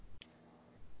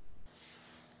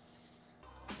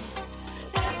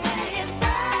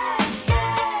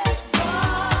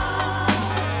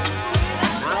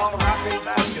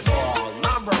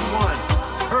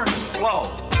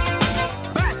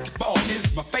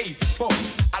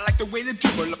way to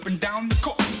dribble up and down the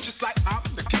court, just like I'm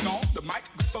the king on the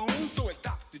microphone. So it's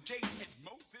Dr. J and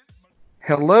Moses.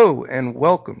 Hello and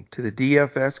welcome to the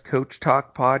DFS Coach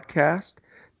Talk podcast.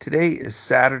 Today is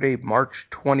Saturday, March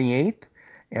 28th,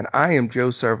 and I am Joe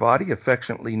Sarvati,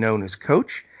 affectionately known as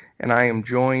Coach, and I am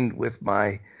joined with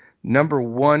my number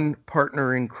one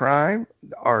partner in crime,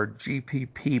 our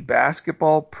GPP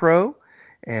basketball pro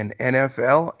and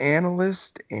NFL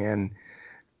analyst, and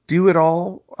do it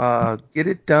all, get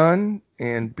it done,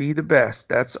 and be the best.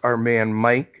 That's our man,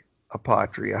 Mike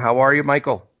Apotria. How are you,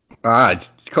 Michael?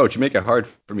 Coach, you make it hard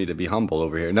for me to be humble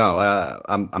over here. No,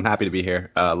 I'm happy to be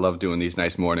here. Love doing these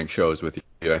nice morning shows with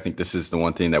you. I think this is the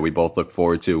one thing that we both look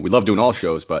forward to. We love doing all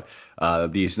shows, but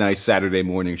these nice Saturday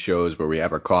morning shows where we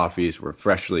have our coffees, we're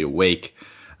freshly awake,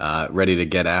 ready to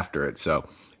get after it. So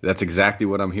that's exactly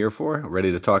what I'm here for.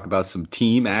 Ready to talk about some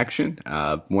team action.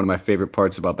 One of my favorite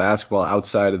parts about basketball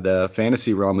outside of the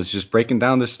fantasy realm is just breaking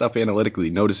down this stuff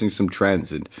analytically, noticing some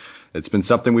trends. And it's been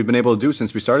something we've been able to do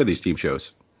since we started these team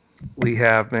shows. We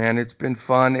have, man. It's been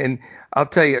fun. And I'll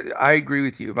tell you, I agree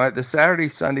with you. The Saturday,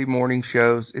 Sunday morning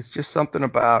shows, it's just something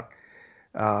about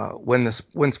when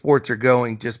sports are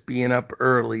going, just being up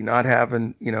early, not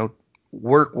having,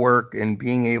 work and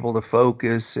being able to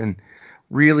focus and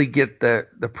really get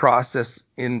the process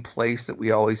in place that we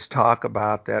always talk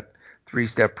about, that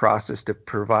three-step process to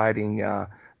providing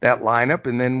that lineup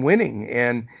and then winning.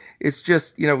 And it's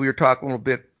just, we were talking a little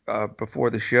bit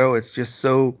before the show.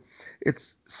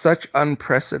 It's such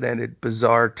unprecedented,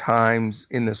 bizarre times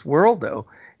in this world, though,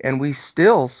 and we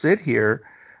still sit here.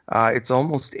 It's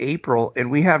almost April,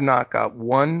 and we have not got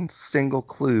one single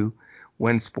clue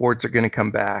when sports are going to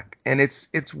come back. And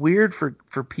it's weird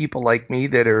for people like me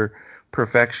that are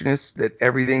perfectionists, that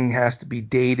everything has to be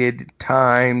dated,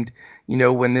 timed,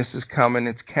 when this is coming,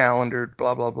 it's calendared,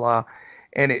 blah, blah, blah.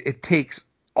 And it takes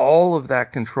all of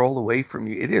that control away from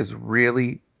you. It is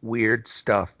really weird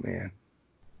stuff, man.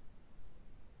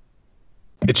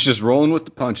 It's just rolling with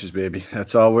the punches, baby.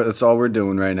 That's all we're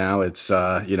doing right now. It's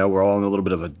we're all in a little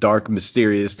bit of a dark,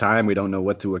 mysterious time. We don't know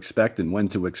what to expect and when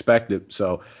to expect it.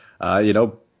 So,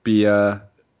 be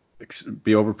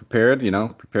over prepared.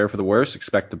 Prepare for the worst,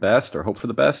 expect the best, or hope for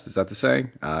the best. Is that the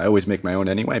saying? I always make my own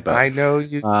anyway. But I know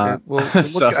you. Look,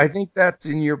 I think that's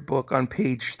in your book on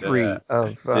page 3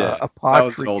 of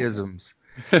Apotriisms.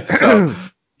 So.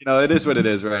 It is what it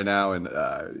is right now, and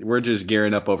we're just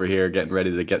gearing up over here, getting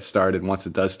ready to get started. Once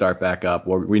it does start back up,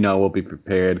 we know we'll be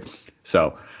prepared.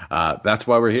 So that's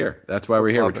why we're here.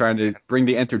 We're trying to bring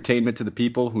the entertainment to the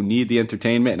people who need the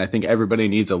entertainment, and I think everybody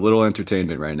needs a little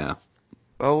entertainment right now.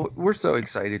 Well, we're so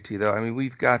excited too, though. I mean,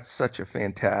 we've got such a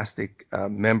fantastic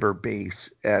member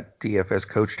base at DFS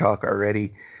Coach Talk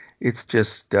already. It's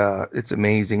just it's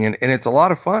amazing, and it's a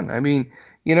lot of fun. I mean,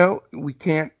 we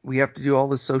have to do all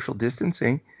this social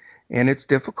distancing, and it's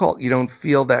difficult. You don't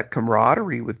feel that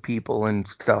camaraderie with people and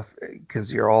stuff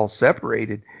because you're all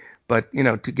separated. But,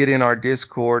 to get in our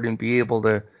Discord and be able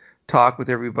to talk with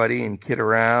everybody and kid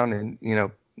around and,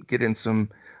 get in some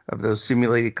of those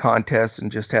simulated contests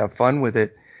and just have fun with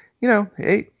it,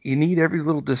 hey, you need every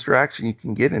little distraction you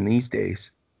can get in these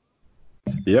days.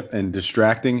 Yep, and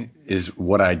distracting is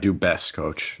what I do best,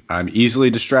 Coach. I'm easily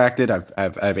distracted. I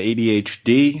have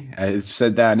ADHD. I've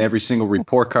said that in every single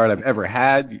report card I've ever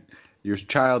had. Your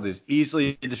child is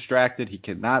easily distracted. He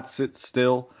cannot sit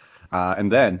still.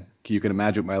 And then you can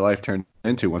imagine what my life turned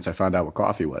into once I found out what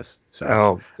coffee was.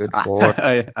 So, good Lord.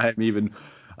 I'm even.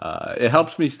 It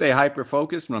helps me stay hyper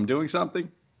focused when I'm doing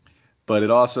something. But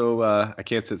it also, I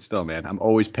can't sit still, man. I'm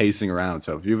always pacing around.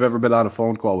 So if you've ever been on a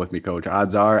phone call with me, Coach,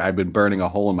 odds are I've been burning a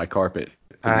hole in my carpet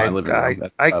in my living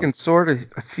room. I can sort of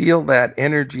feel that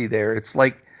energy there. It's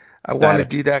like I want to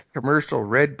do that commercial,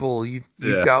 Red Bull, you've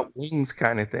got wings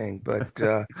kind of thing. But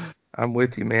I'm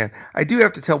with you, man. I do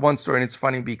have to tell one story, and it's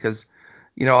funny because,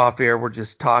 off air we're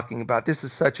just talking about this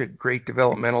is such a great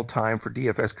developmental time for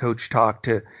DFS Coach Talk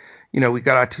to – we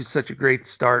got out to such a great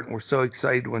start, and we're so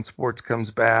excited when sports comes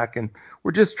back, and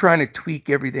we're just trying to tweak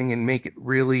everything and make it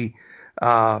really,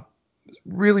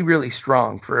 really, really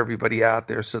strong for everybody out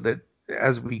there so that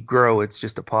as we grow, it's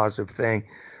just a positive thing.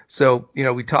 So,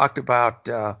 we talked about,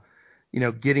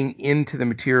 getting into the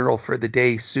material for the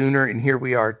day sooner, and here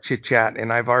we are chit-chat,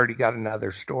 and I've already got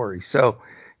another story. So,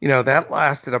 that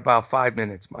lasted about 5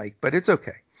 minutes, Mike, but it's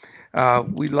okay.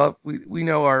 We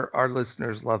know our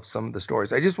listeners love some of the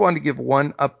stories. I just wanted to give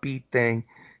one upbeat thing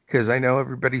because I know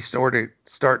everybody's starting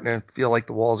to feel like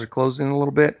the walls are closing a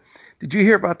little bit. Did you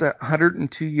hear about the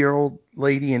 102-year-old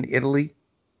lady in Italy?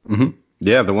 Mm-hmm.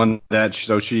 Yeah, the one that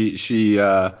she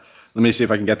let me see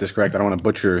if I can get this correct. I don't want to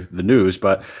butcher the news,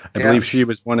 but I Yeah, believe she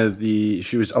was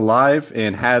she was alive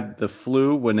and had the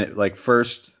flu when it like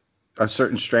first, a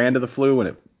certain strand of the flu when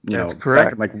it, that's back in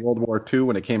correct. like World War II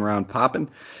when it came around popping.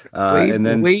 Way And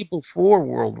then, way before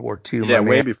World War II, yeah, my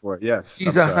way man. before. Yes, She's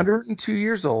I'm sorry. 102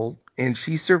 years old, and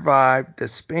she survived the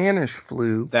Spanish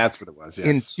flu That's what it was.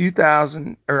 in Yes.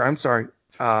 2000, or I'm sorry,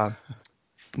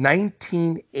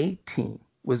 1918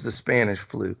 was the Spanish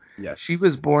flu. She Yes.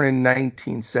 was born in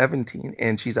 1917,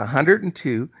 and she's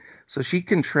 102. So she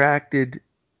contracted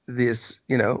this,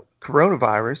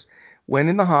 coronavirus, went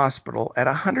in the hospital at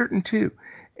 102.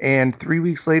 And 3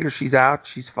 weeks later, she's out.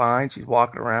 She's fine. She's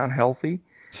walking around healthy.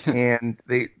 And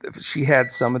she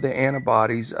had some of the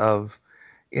antibodies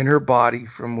in her body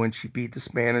from when she beat the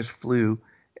Spanish flu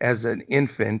as an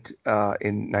infant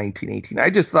in 1918. I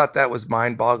just thought that was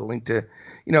mind-boggling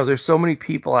there's so many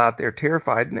people out there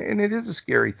terrified, and it is a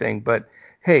scary thing. But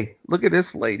hey, look at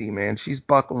this lady, man. She's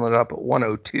buckling it up at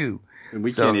 102.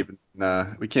 And So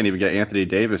we can't even get Anthony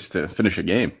Davis to finish a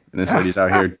game, and this lady's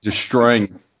out here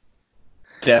destroying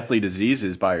deathly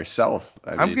diseases by herself.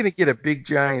 I I'm mean, gonna get a big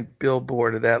giant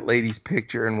billboard of that lady's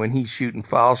picture, and when he's shooting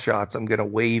foul shots, I'm gonna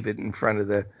wave it in front of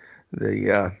the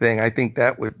thing. I think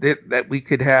that we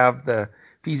could have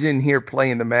if he's in here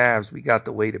playing the Mavs, we got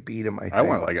the way to beat him. I think. I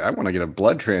want to get a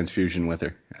blood transfusion with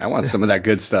her. I want some of that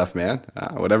good stuff, man.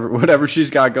 Whatever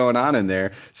she's got going on in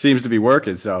there seems to be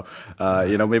working. So,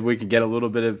 maybe we can get a little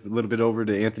bit over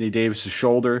to Anthony Davis's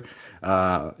shoulder,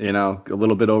 a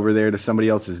little bit over there to somebody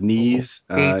else's knees,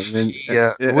 What are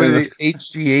the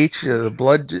HGH, the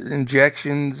blood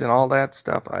injections and all that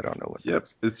stuff? I don't know what yep,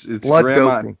 that's. it's Blood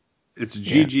grandma. doping. It's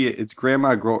Yeah. It's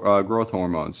growth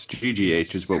hormones.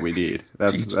 GGH is what we need.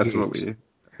 That's what we GGH. need.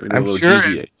 We need a I'm little sure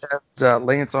GGH. as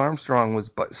Lance Armstrong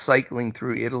was cycling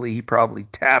through Italy, he probably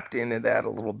tapped into that a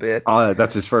little bit. Oh,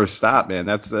 that's his first stop, man.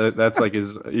 That's like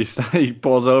he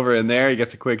pulls over in there, he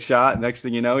gets a quick shot. Next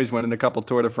thing you know, he's winning a couple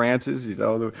Tour de France's.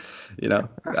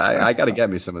 I got to get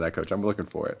me some of that, coach. I'm looking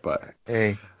for it, but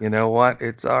Hey, you know what?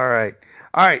 It's all right.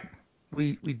 All right.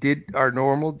 We did our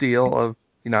normal deal of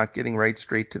not getting right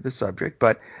straight to the subject,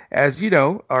 but as you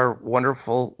know, our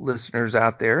wonderful listeners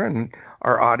out there and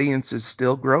our audience is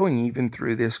still growing even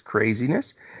through this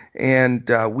craziness. And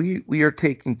we are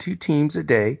taking two teams a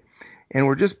day, and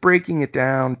we're just breaking it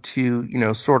down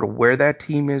to sort of where that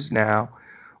team is now,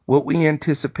 what we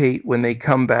anticipate when they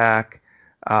come back,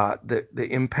 the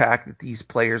impact that these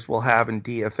players will have in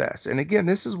DFS. And again,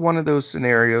 this is one of those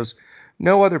scenarios.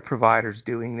 No other provider's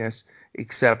doing this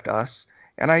except us.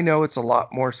 And I know it's a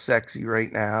lot more sexy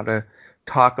right now to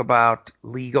talk about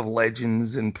League of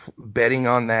Legends and betting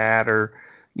on that, or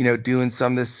doing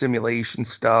some of this simulation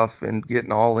stuff and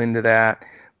getting all into that.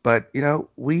 But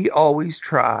we always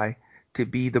try to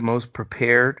be the most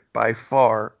prepared by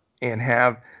far and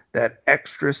have that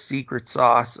extra secret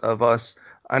sauce of us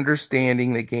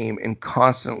understanding the game and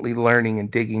constantly learning and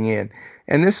digging in.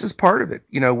 And this is part of it.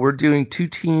 We're doing two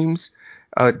teams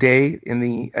a day in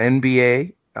the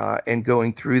NBA and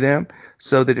going through them,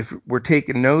 so that if we're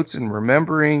taking notes and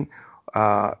remembering,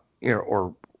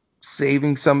 or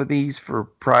saving some of these for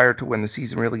prior to when the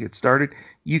season really gets started,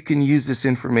 you can use this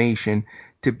information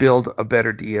to build a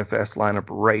better DFS lineup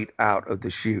right out of the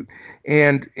chute.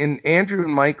 And Andrew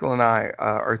and Michael and I,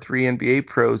 our three NBA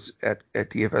pros at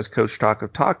DFS Coach Talk,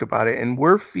 have talked about it, and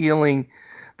we're feeling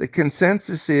the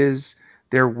consensus is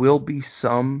there will be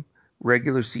some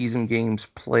regular season games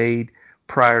played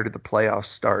prior to the playoffs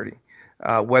starting.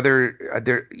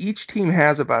 Whether each team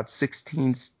has about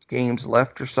 16 games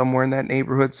left or somewhere in that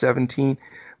neighborhood, 17,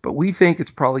 but we think it's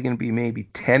probably going to be maybe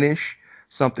 10-ish,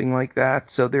 something like that.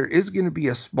 So there is going to be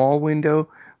a small window,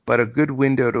 but a good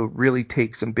window to really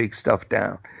take some big stuff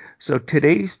down. So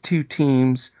today's two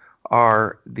teams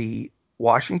are the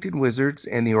Washington Wizards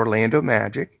and the Orlando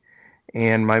Magic,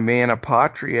 and my man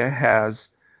Apatria has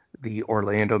the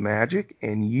Orlando Magic,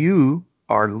 and you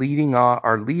are our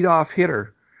leadoff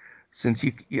hitter. Since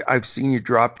I've seen you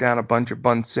drop down a bunch of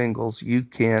bunt singles, you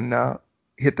can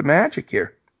hit the Magic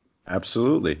here.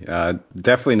 absolutely.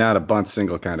 Definitely not a bunt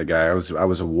single kind of guy. I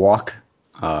was a walk,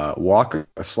 a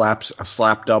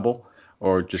slap double,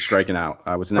 or just striking out.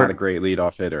 I was not a great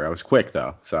leadoff hitter. I was quick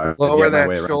though, so I could Lower get my that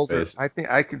way around shoulder. base. I think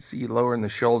I could see you lowering the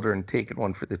shoulder and taking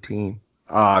one for the team.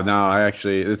 No,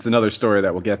 it's another story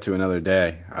that we'll get to another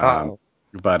day. Uh-oh.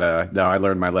 But no, I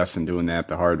learned my lesson doing that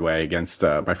the hard way against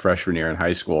my freshman year in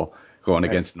high school, going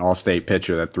against an all-state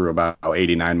pitcher that threw about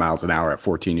 89 miles an hour at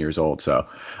 14 years old. So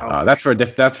that's for a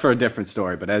different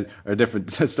story, but a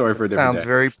different story for a different Sounds day.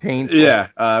 very painful. Yeah,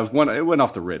 it went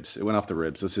off the ribs. It went off the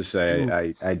ribs. Let's just say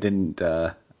Ooh. I didn't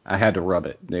I had to rub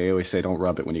it. They always say don't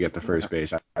rub it when you get to first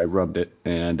base. I rubbed it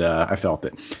and I felt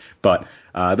it. But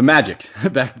the Magic,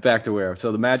 back to where.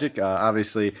 So the Magic,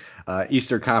 obviously,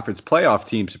 Eastern Conference playoff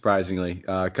team, surprisingly,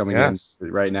 coming in Yes.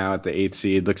 right now at the 8th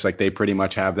seed. Looks like they pretty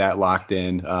much have that locked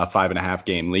in, 5.5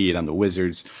 game lead on the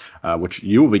Wizards, which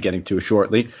you will be getting to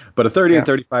shortly. But a 30 and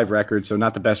Yeah. 35 record, so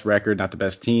not the best record, not the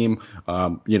best team.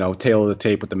 Tail of the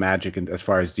tape with the Magic, and as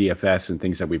far as DFS and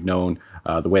things that we've known,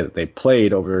 the way that they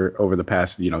played over the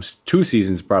past 2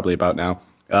 seasons, probably about now.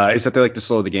 Is that they like to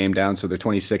slow the game down, so they're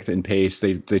 26th in pace.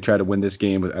 They try to win this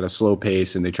game at a slow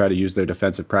pace, and they try to use their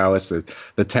defensive prowess. They're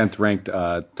the 10th ranked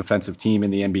defensive team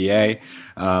in the NBA,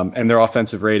 and their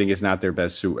offensive rating is not their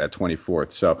best suit at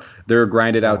 24th. So they're a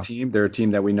grinded out Yeah. team. They're a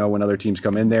team that we know when other teams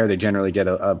come in there, they generally get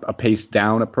a pace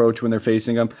down approach when they're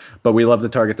facing them. But we love to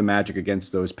target the Magic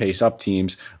against those pace up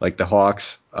teams like the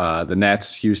Hawks, the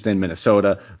Nets, Houston,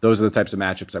 Minnesota. Those are the types of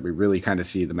matchups that we really kind of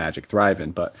see the Magic thrive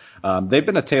in. But they've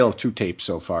been a tale of 2 tapes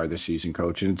so far this season,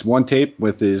 Coach. And it's one tape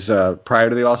with his prior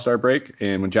to the All-Star break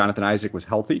and when Jonathan Isaac was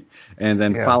healthy, and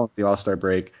then Yeah. following the All-Star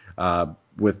break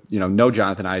with no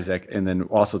Jonathan Isaac, and then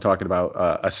also talking about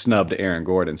a snub to Aaron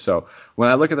Gordon. So when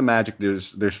I look at the Magic,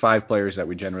 there's 5 players that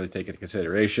we generally take into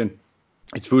consideration.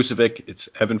 It's Vucevic, it's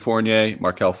Evan Fournier,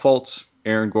 Markelle Fultz,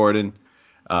 Aaron Gordon,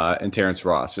 and Terrence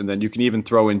Ross. And then you can even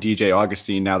throw in DJ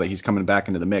Augustine now that he's coming back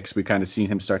into the mix. We kind of seen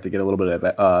him start to get a little bit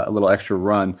of a little extra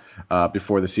run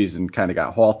before the season kind of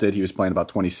got halted. He was playing about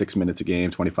 26 minutes a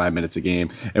game, 25 minutes a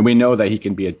game. And we know that he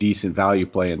can be a decent value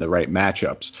play in the right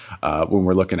matchups when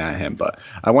we're looking at him. But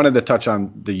I wanted to touch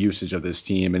on the usage of this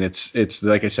team. And it's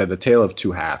like I said, the tale of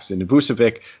 2 halves. And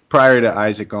Vucevic, prior to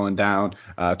Isaac going down,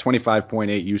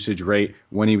 25.8 usage rate.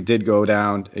 When he did go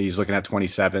down, he's looking at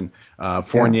 27.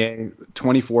 Fournier,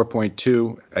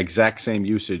 24.2, exact same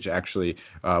usage actually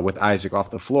with Isaac off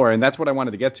the floor. And that's what I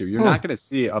wanted to get to. You're not going to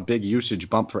see a big usage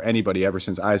bump for anybody ever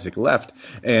since Isaac left.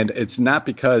 And it's not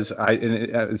because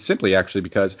it's simply actually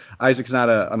because Isaac's not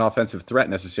an offensive threat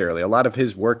necessarily. A lot of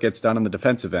his work gets done on the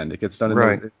defensive end. It gets done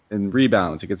Right. in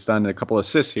rebounds. It gets done in a couple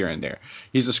assists here and there.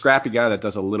 He's a scrappy guy that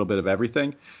does a little bit of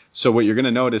everything. So what you're going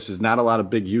to notice is not a lot of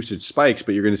big usage spikes,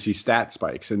 but you're going to see stat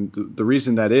spikes. And the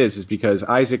reason that is because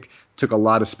Isaac took a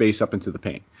lot of space up into the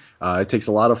paint. It takes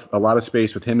a lot of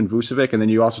space with him and Vucevic. And then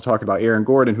you also talk about Aaron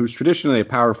Gordon, who's traditionally a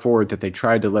power forward that they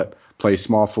tried to let play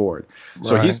small forward.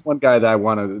 So Right. he's one guy that I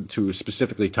wanted to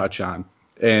specifically touch on.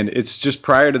 And it's just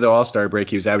prior to the All-Star break,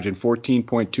 he was averaging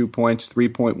 14.2 points,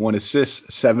 3.1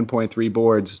 assists, 7.3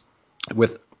 boards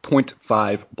with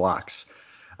 0.5 blocks.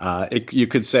 You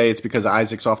could say it's because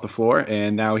Isaac's off the floor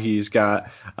and now he's got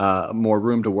more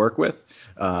room to work with.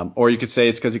 Or you could say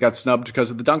it's because he got snubbed because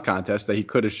of the dunk contest that he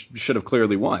should have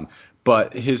clearly won.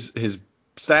 But his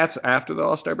stats after the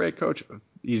All-Star break, Coach,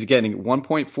 he's getting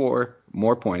 1.4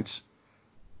 more points.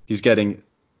 He's getting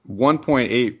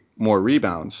 1.8 more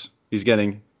rebounds. He's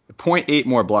getting 0.8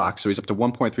 more blocks, so he's up to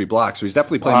 1.3 blocks. So he's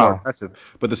definitely playing more aggressive.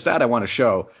 But the stat I want to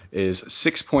show is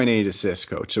 6.8 assists,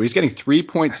 Coach. So he's getting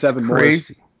 3.7 more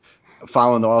Crazy.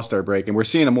 following the All-Star break, and we're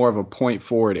seeing a more of a point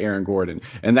forward Aaron Gordon,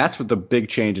 and that's what the big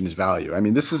change in his value. I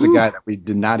mean, this is a guy that we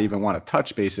did not even want to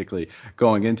touch basically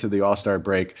going into the All-Star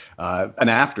break, an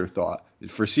afterthought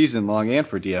for season long and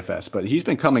for DFS, but he's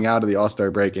been coming out of the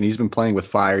All-Star break and he's been playing with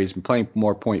fire. He's been playing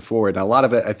more point forward, and a lot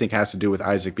of it I think has to do with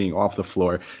Isaac being off the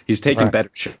floor. He's taking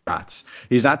better shots.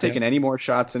 He's not taking any more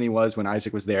shots than he was when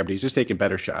Isaac was there, but he's just taking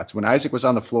better shots. When Isaac was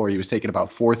on the floor, he was taking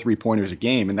about 4 3-pointers a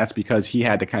game, and that's because he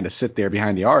had to kind of sit there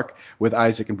behind the arc with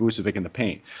Isaac and Vucevic in the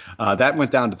paint. That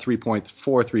went down to 3.4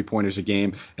 3-pointers a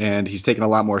game, and he's taking a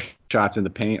lot more shots in the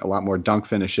paint, a lot more dunk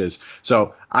finishes.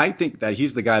 So I think that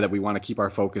he's the guy that we want to keep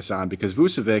our focus on, because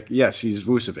Vucevic, yes, he's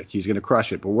Vucevic. He's going to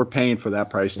crush it, but we're paying for that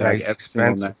price tag. He's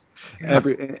expensive.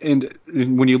 And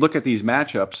when you look at these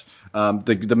matchups,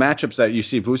 the matchups that you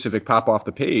see Vucevic pop off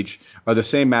the page are the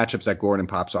same matchups that Gordon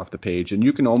pops off the page, and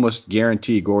you can almost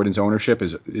guarantee Gordon's ownership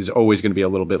is always going to be a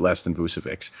little bit less than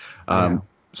Vucevic's.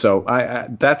 So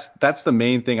that's the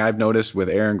main thing I've noticed with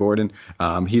Aaron Gordon.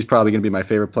 He's probably going to be my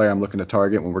favorite player I'm looking to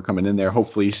target when we're coming in there.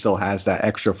 Hopefully he still has that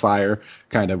extra fire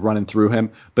kind of running through him.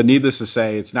 But needless to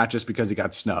say, it's not just because he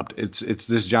got snubbed. It's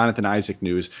this Jonathan Isaac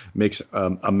news makes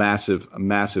a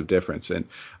massive difference. And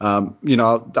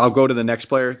I'll go to the next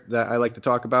player that I like to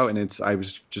talk about, and I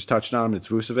was just touching on him. It's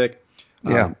Vucevic.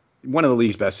 One of the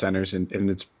league's best centers, and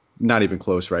it's not even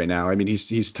close right now. I mean,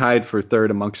 he's tied for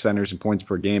third amongst centers in points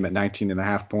per game at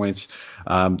 19.5 points.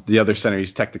 The other center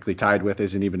he's technically tied with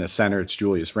isn't even a center. It's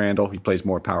Julius Randle. He plays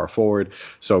more power forward,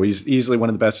 so he's easily one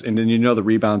of the best. And then the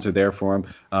rebounds are there for him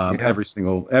every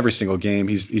single game.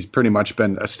 He's pretty much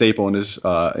been a staple in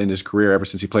his career ever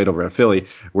since he played over at Philly,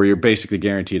 where you're basically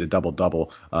guaranteed a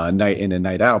double-double night in and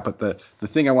night out. But the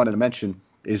thing I wanted to mention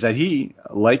is that he,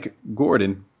 like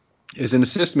Gordon, is an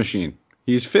assist machine.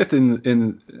 He's fifth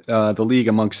in the league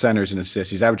amongst centers in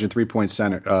assists. He's averaging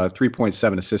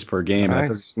 3.7 assists per game. Nice. That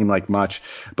doesn't seem like much,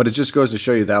 but it just goes to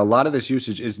show you that a lot of this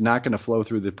usage is not going to flow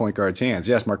through the point guard's hands.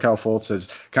 Yes, Markelle Fultz has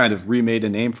kind of remade a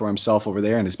name for himself over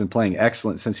there and has been playing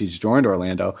excellent since he's joined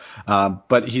Orlando,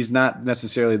 but he's not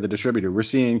necessarily the distributor. We're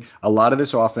seeing a lot of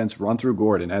this offense run through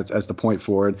Gordon as the point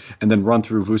forward and then run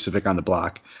through Vucevic on the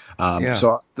block.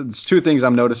 So there's two things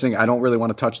I'm noticing. I don't really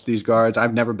want to touch these guards.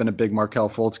 I've never been a big Markelle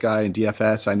Fultz guy in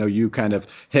DFS. I know you kind of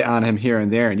hit on him here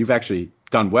and there, and you've actually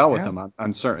done well with him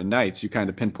on certain nights. You kind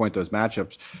of pinpoint those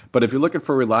matchups. But if you're looking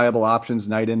for reliable options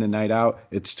night in and night out,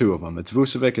 it's two of them. It's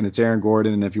Vucevic and it's Aaron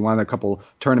Gordon. And if you want a couple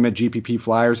tournament GPP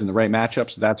flyers in the right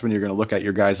matchups, that's when you're going to look at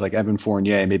your guys like Evan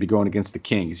Fournier, maybe going against the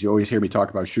Kings. You always hear me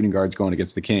talk about shooting guards going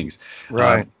against the Kings.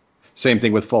 Right. Same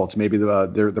thing with Fultz. Maybe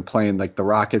they're playing like the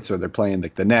Rockets or they're playing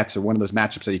like the Nets or one of those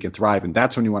matchups that you can thrive in.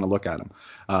 That's when you want to look at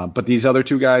them. But these other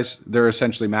two guys, they're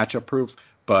essentially matchup proof.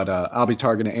 But I'll be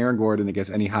targeting Aaron Gordon against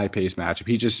any high-paced matchup.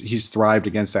 He's thrived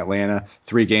against Atlanta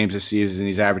 3 games this season.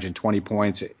 He's averaging 20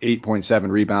 points, 8.7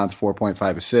 rebounds,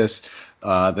 4.5 assists.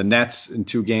 The Nets in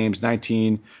 2 games,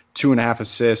 19, 2.5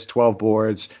 assists, 12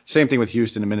 boards. Same thing with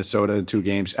Houston and Minnesota in 2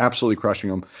 games, absolutely crushing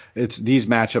them. It's these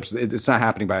matchups. It's not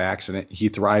happening by accident. He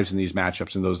thrives in these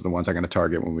matchups, and those are the ones I'm going to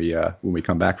target when we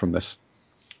come back from this.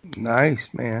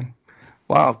 Nice, man.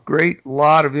 Wow, great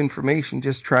lot of information.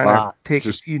 Just trying to take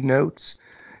a few notes.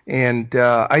 And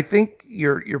I think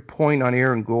your point on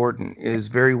Aaron Gordon is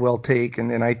very well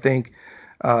taken, and I think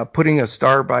putting a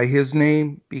star by his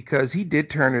name because he did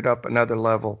turn it up another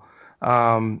level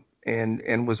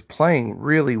and was playing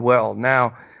really well.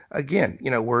 Now, again,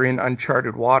 we're in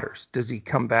uncharted waters. Does he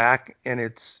come back and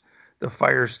the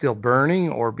fire's still burning,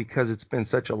 or because it's been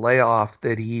such a layoff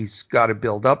that he's got to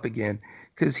build up again?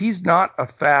 Because he's not a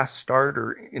fast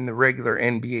starter in the regular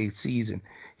NBA season.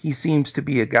 He seems to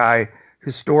be a guy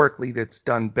historically that's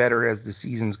done better as the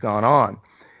season's gone on.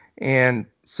 And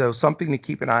so something to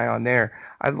keep an eye on there.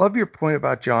 I love your point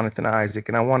about Jonathan Isaac,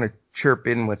 and I want to chirp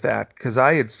in with that because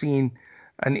I had seen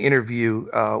an interview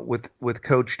with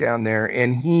Coach down there,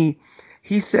 and he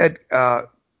said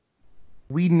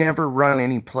we never run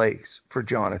any plays for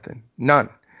Jonathan, none.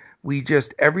 We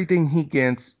just everything he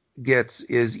gets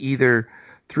is either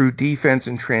through defense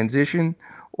and transition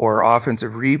or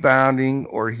offensive rebounding,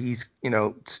 or he's,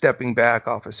 stepping back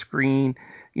off a screen,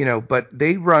 but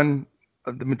they run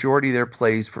the majority of their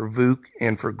plays for Vuk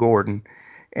and for Gordon.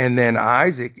 And then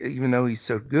Isaac, even though he's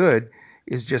so good,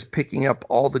 is just picking up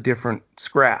all the different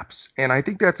scraps. And I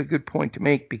think that's a good point to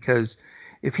make because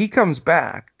if he comes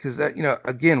back, because that,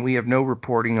 again, we have no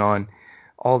reporting on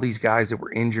all these guys that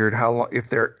were injured, how long,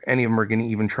 if any of them are going to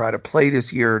even try to play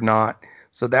this year or not.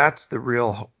 So that's the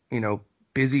real,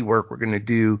 busy work we're going to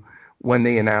do when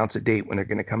they announce a date when they're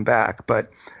going to come back.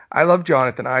 But I love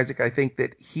Jonathan Isaac. I think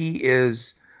that he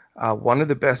is one of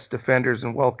the best defenders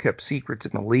and well-kept secrets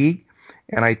in the league.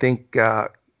 And I think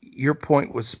your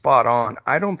point was spot on.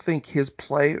 I don't think his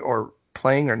play or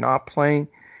playing or not playing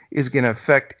is going to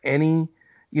affect any,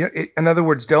 in other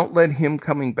words, don't let him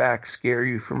coming back scare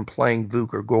you from playing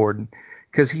Vuk or Gordon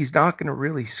because he's not going to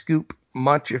really scoop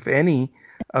much, if any,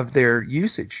 of their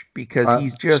usage because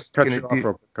he's just going to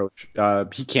do. Coach,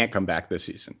 he can't come back this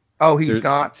season. Oh, he's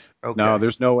not? Okay. No,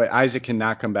 there's no way. Isaac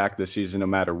cannot come back this season no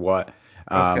matter what.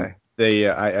 Okay.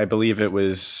 I believe it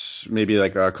was maybe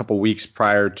like a couple weeks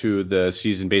prior to the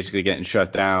season basically getting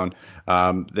shut down.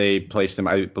 They placed him,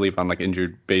 I believe, on like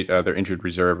their injured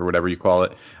reserve or whatever you call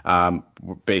it.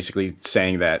 Basically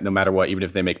saying that no matter what, even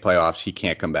if they make playoffs, he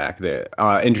can't come back. The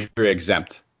injury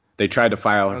exempt. They tried to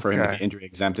file for him to be injury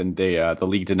exempt, and the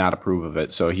league did not approve of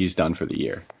it, so he's done for the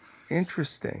year.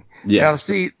 Interesting. Yeah. Now,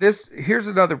 see, here's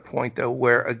another point, though,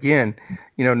 where, again,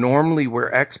 normally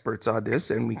we're experts on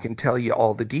this, and we can tell you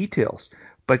all the details.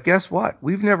 But guess what?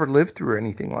 We've never lived through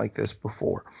anything like this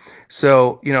before.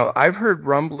 So, I've heard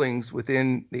rumblings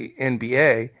within the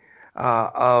NBA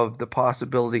of the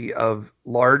possibility of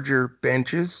larger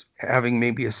benches, having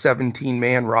maybe a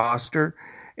 17-man roster,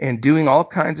 and doing all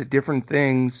kinds of different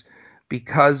things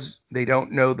because they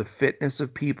don't know the fitness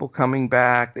of people coming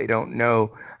back. They don't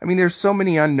know. I mean, there's so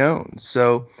many unknowns.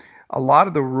 So a lot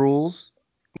of the rules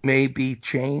may be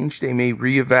changed. They may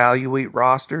reevaluate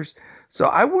rosters. So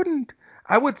I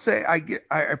would say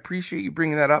I appreciate you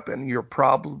bringing that up, and you're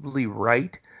probably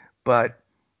right, but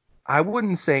I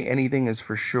wouldn't say anything is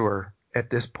for sure at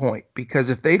this point, because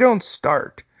if they don't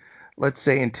start, let's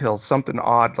say until something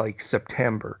odd like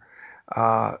September,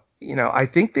 I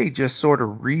think they just sort of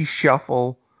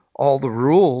reshuffle all the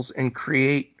rules and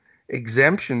create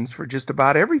exemptions for just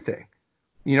about everything.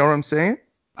 You know what I'm saying?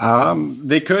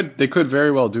 They could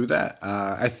very well do that.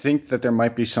 I think that there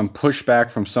might be some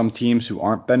pushback from some teams who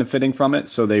aren't benefiting from it,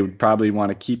 so they would probably want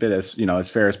to keep it as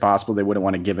fair as possible. They wouldn't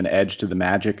want to give an edge to the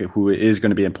Magic, who is going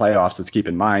to be in playoffs. Let's keep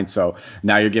in mind. So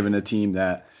now you're giving a team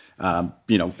that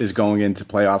is going into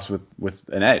playoffs with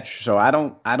an edge. So I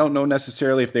don't know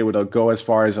necessarily if they would go as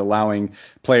far as allowing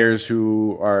players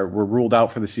who were ruled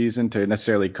out for the season to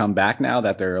necessarily come back now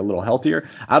that they're a little healthier.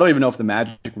 I don't even know if the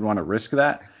Magic would want to risk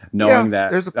that, Yeah, knowing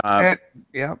that.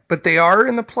 but they are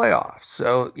in the playoffs,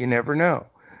 so you never know.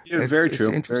 Yeah, very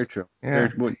true. Very true. Yeah.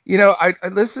 Very, I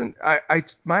listen.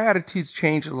 My attitude's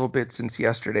changed a little bit since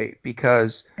yesterday,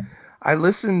 because I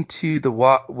listened to the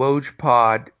Woj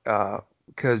pod,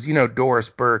 because Doris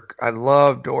Burke. I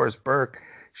love Doris Burke.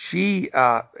 She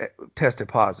tested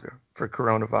positive for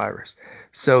coronavirus,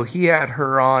 so he had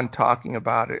her on talking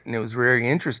about it, and it was very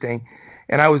interesting.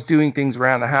 And I was doing things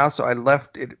around the house, so I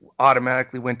left it,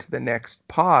 automatically went to the next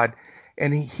pod,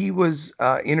 and he was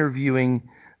interviewing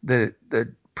the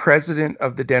president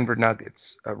of the Denver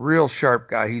Nuggets, a real sharp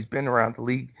guy. He's been around the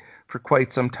league for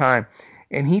quite some time,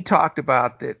 and he talked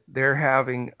about that they're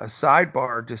having a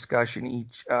sidebar discussion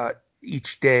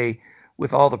each day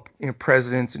with all the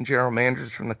presidents and general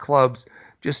managers from the clubs,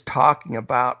 just talking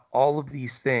about all of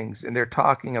these things, and they're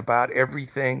talking about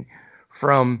everything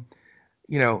from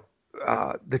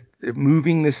the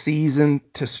moving the season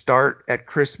to start at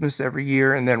Christmas every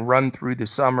year and then run through the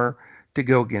summer to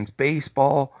go against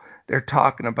baseball. They're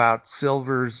talking about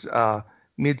Silver's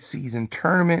mid-season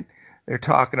tournament. They're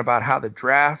talking about how the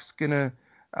draft's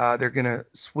they're gonna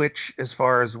switch as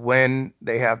far as when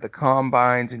they have the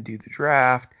combines and do the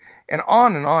draft, and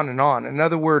on and on and on. In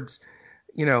other words,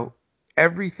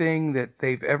 everything that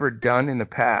they've ever done in the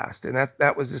past, and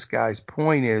that was this guy's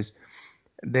point, is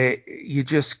you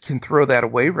just can throw that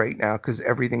away right now because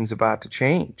everything's about to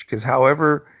change. Because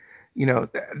however,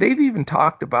 they've even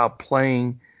talked about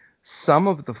playing some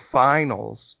of the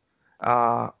finals,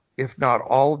 if not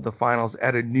all of the finals,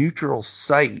 at a neutral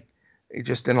site,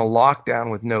 just in a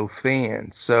lockdown with no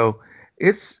fans. So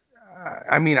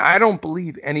I don't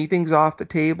believe anything's off the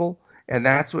table, and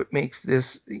that's what makes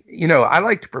this. I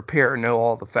like to prepare and know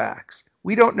all the facts.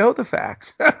 We don't know the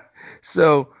facts,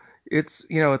 so. It's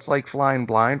like flying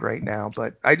blind right now,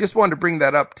 but I just wanted to bring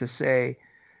that up to say,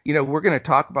 we're going to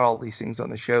talk about all these things on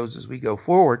the shows as we go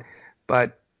forward,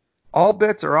 but all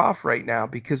bets are off right now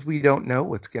because we don't know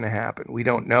what's going to happen. We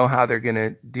don't know how they're going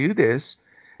to do this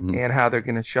and how they're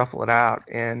going to shuffle it out.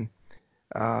 And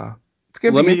it's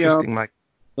going to be interesting, Mike.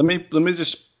 Let me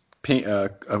just paint a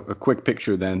quick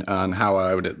picture then on how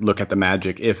I would look at the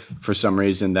Magic if for some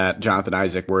reason that Jonathan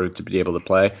Isaac were to be able to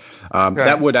play.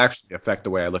 That would actually affect the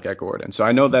way I look at Gordon. So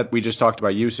I know that we just talked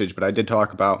about usage, but I did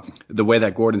talk about the way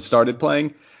that Gordon started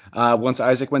playing once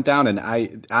Isaac went down,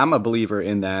 and I'm a believer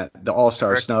in that the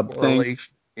All-Star snub thing.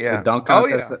 The dunk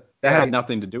contest, that had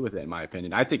nothing to do with it, in my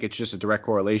opinion. I think it's just a direct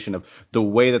correlation of the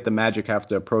way that the Magic have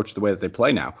to approach the way that they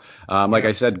play now. Like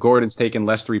I said, Gordon's taken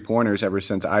less three-pointers ever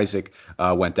since Isaac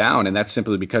went down, and that's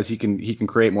simply because he can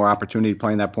create more opportunity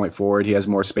playing that point forward. He has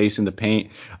more space in the paint,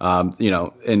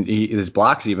 and his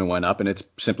blocks even went up, and it's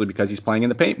simply because he's playing in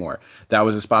the paint more. That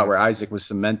was a spot where Isaac was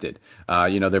cemented,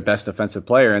 their best defensive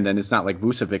player, and then it's not like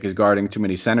Vucevic is guarding too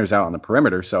many centers out on the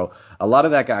perimeter, so a lot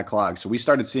of that got clogged. So we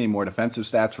started seeing more defensive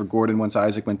stats for Gordon once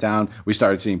Isaac went down. We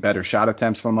started seeing better shot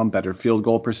attempts from him, better field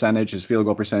goal percentage. His field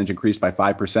goal percentage increased by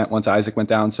 5% once Isaac went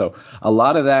down. So a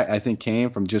lot of that, I think, came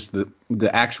from just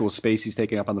the actual space he's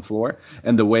taking up on the floor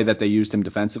and the way that they used him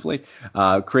defensively,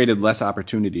 created less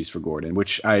opportunities for Gordon,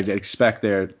 which I expect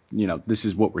this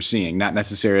is what we're seeing. Not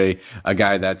necessarily a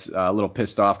guy that's a little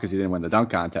pissed off because he didn't win the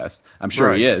dunk contest. I'm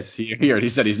sure he is. He already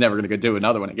said he's never going to do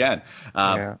another one again.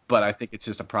 But I think it's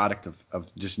just a product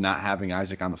of just not having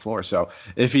Isaac on the floor. So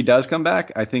if he does come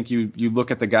back, I think you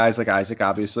look at the guys like Isaac,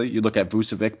 obviously. You look at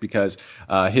Vucevic because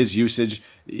his usage,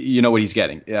 you know what he's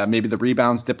getting. Maybe the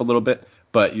rebounds dip a little bit,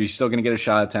 but you're still going to get his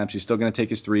shot attempts. He's still going to take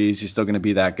his threes. He's still going to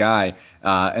be that guy.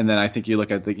 And then I think you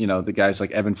look at the guys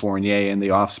like Evan Fournier in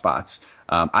the off spots.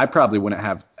 I probably wouldn't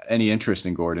have any interest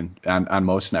in Gordon on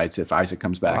most nights if Isaac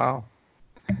comes back. Wow.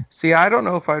 See, I don't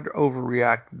know if I'd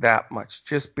overreact that much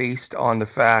just based on the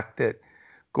fact that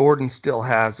Gordon still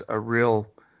has a real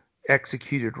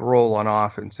executed role on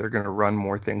offense, they're going to run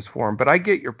more things for him. But I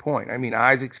get your point. I mean,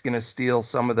 Isaac's going to steal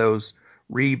some of those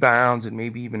rebounds and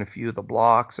maybe even a few of the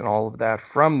blocks and all of that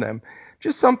from them.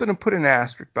 Just something to put an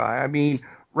asterisk by. I mean,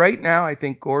 right now, I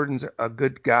think Gordon's a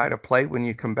good guy to play when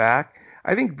you come back.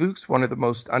 I think Vuk's one of the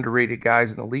most underrated guys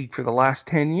in the league for the last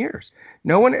 10 years.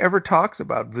 No one ever talks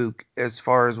about Vuk as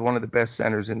far as one of the best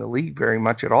centers in the league very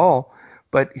much at all,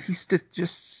 but he's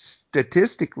just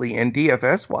statistically and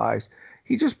DFS wise,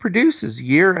 he just produces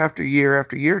year after year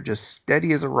after year, just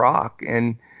steady as a rock.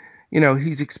 And,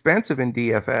 he's expensive in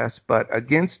DFS, but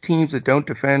against teams that don't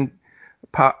defend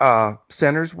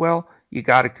centers well, you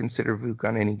got to consider Vuk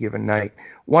on any given night.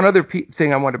 One other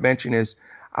thing I want to mention is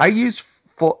I use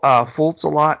Fultz a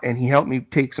lot, and he helped me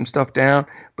take some stuff down.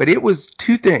 But it was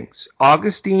two things.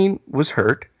 Augustine was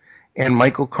hurt, and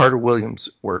Michael Carter-Williams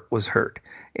was hurt.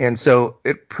 And so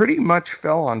it pretty much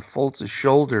fell on Fultz's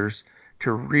shoulders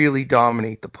to really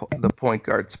dominate the point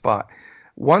guard spot.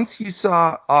 Once you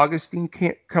saw Augustine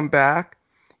can't come back,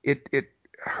 it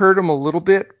hurt him a little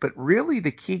bit. But really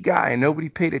the key guy, and nobody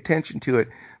paid attention to it,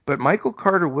 but Michael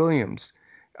Carter-Williams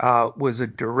was a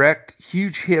direct,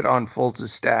 huge hit on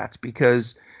Fultz's stats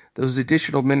because those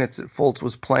additional minutes that Fultz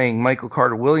was playing, Michael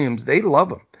Carter-Williams, they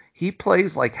love him. He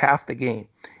plays like half the game,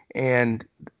 and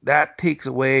that takes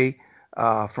away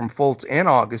from Fultz and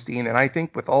Augustine. And I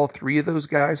think with all three of those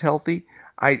guys healthy,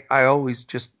 I always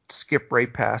just skip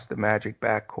right past the Magic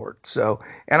backcourt. So,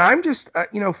 and I'm just,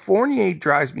 Fournier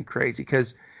drives me crazy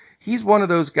because he's one of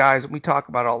those guys that we talk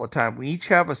about all the time. We each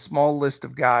have a small list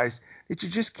of guys that you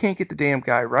just can't get the damn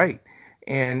guy right.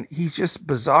 And he's just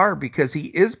bizarre because he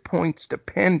is points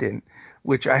dependent,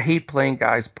 which I hate playing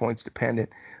guys points dependent.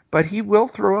 But he will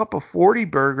throw up a 40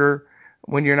 burger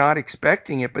when you're not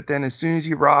expecting it. But then as soon as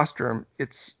you roster him,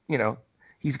 it's,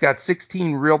 he's got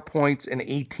 16 real points and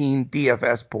 18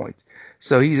 DFS points.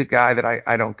 So he's a guy that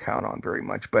I don't count on very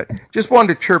much. But just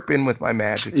wanted to chirp in with my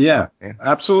Magic. Yeah, stuff, man.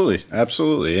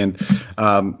 Absolutely. And,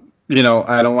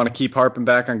 I don't want to keep harping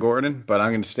back on Gordon, but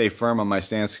I'm going to stay firm on my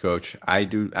stance, Coach. I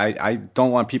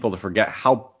don't want people to forget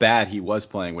how bad he was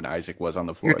playing when Isaac was on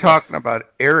the floor. You're talking about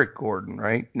Eric Gordon,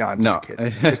 right? No, I'm just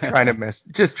kidding. Just trying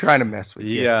to mess with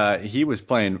you. Yeah, he was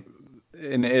playing,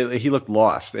 and he looked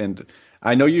lost. And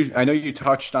I know you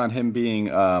touched on him being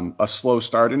a slow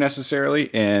starter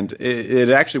necessarily, and it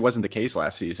actually wasn't the case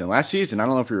last season. Last season, I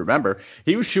don't know if you remember,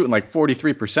 he was shooting like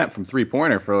 43% from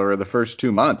three-pointer for the first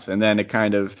 2 months, and then it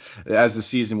kind of, as the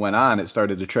season went on, it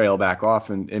started to trail back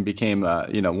off and became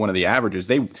one of the averages.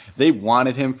 They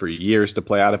wanted him for years to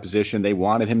play out of position. They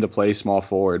wanted him to play small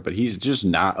forward, but he's just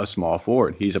not a small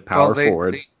forward. He's a power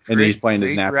forward, and he's playing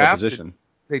his natural position.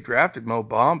 They drafted Mo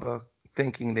Bamba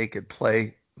thinking they could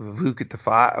play Vuk at the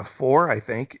 4, I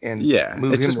think, and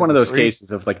it's just one of those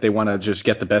cases of like they want to just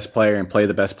get the best player and play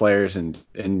the best players, and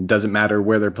doesn't matter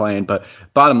where they're playing. But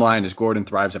bottom line is Gordon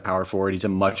thrives at power forward. He's a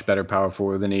much better power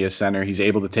forward than he is center. He's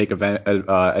able to take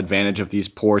advantage of these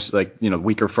poor,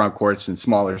 weaker front courts and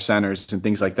smaller centers and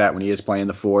things like that when he is playing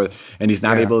the 4, and he's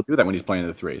not able to do that when he's playing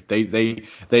the 3.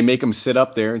 They make him sit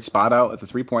up there and spot out at the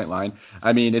 3-point line.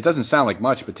 I mean, it doesn't sound like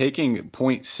much, but taking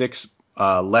 0.6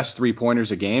 less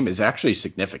 3-pointers a game is actually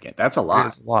significant. That's a lot. It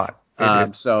is a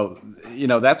lot. So,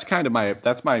 that's kind of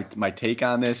my take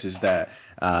on this is that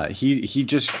he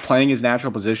just playing his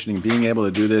natural positioning, being able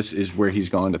to do this is where he's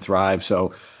going to thrive.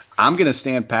 So I'm going to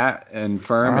stand pat and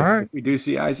firm. If we do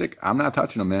see Isaac, I'm not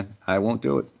touching him, man. I won't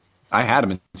do it. I had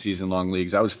him in season-long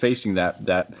leagues. I was facing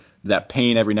that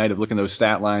pain every night of looking at those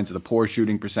stat lines of the poor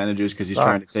shooting percentages because he's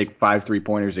trying to take 5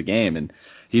 3-pointers a game, and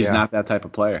he's not that type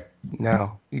of player.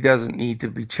 No, he doesn't need to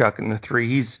be chucking the 3.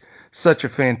 He's such a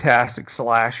fantastic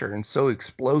slasher and so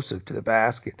explosive to the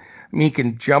basket. I mean, he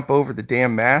can jump over the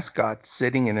damn mascot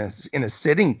sitting in a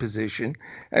sitting position.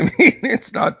 I mean,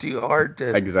 it's not too hard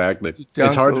to exactly.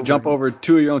 It's hard to jump over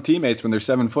 2 of your own teammates when they're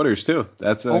 7-footers too.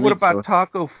 That's what about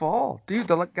Taco Fall, dude?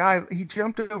 The guy, he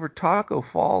jumped over Taco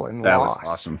Fall and lost. That was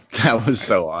awesome. That was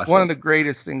so awesome. One of the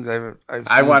greatest things I've seen.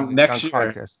 I want next year.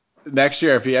 Contest. Next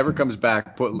year, if he ever comes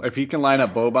back, if he can line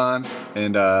up Boban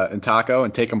and Taco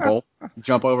and take them both,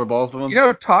 jump over both of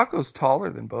them. Taco's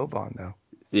taller than Boban, though.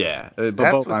 Yeah, but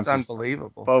that's what's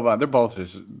unbelievable. Boban, they're both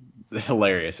just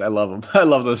hilarious. I love them. I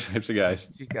love those types of guys.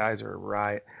 You guys are a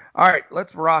riot. All right,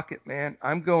 let's rock it, man.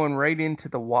 I'm going right into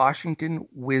the Washington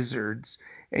Wizards,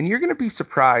 and you're going to be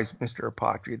surprised, Mr.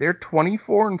 Apotri. They're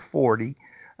 24-40,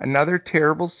 another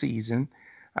terrible season.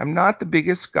 I'm not the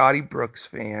biggest Scotty Brooks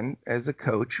fan as a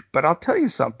coach, but I'll tell you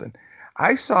something.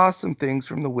 I saw some things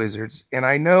from the Wizards, and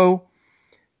I know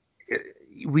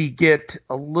we get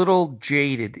a little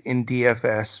jaded in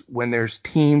DFS when there's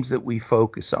teams that we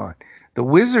focus on. The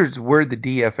Wizards were the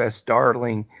DFS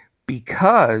darling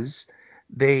because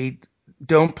they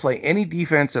don't play any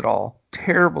defense at all.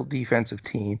 Terrible defensive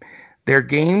team. Their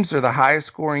games are the highest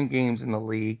scoring games in the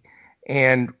league,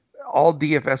 and all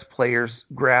DFS players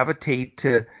gravitate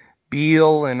to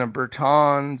Beal and a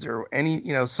Bertans or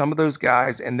some of those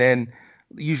guys, and then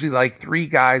usually like three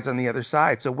guys on the other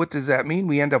side. So what does that mean?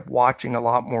 We end up watching a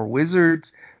lot more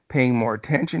Wizards, paying more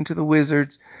attention to the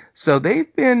Wizards. So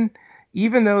they've been,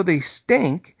 even though they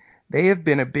stink, they have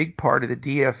been a big part of the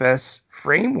DFS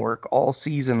framework all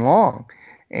season long.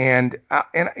 And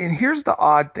here's the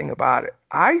odd thing about it.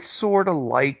 I sort of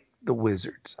like the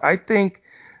Wizards. I think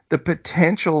the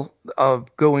potential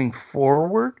of going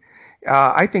forward,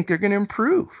 I think they're going to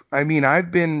improve. I mean,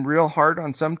 I've been real hard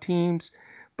on some teams,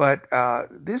 but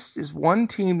this is one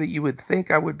team that you would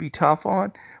think I would be tough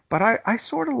on, but I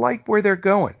sort of like where they're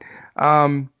going.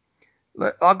 I'll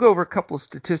go over a couple of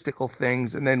statistical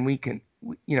things, and then we can,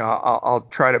 I'll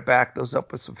try to back those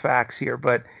up with some facts here.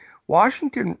 But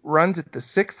Washington runs at the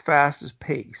sixth fastest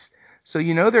pace. So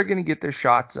they're going to get their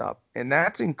shots up, and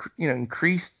that's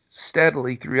increased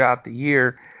steadily throughout the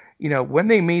year. When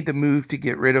they made the move to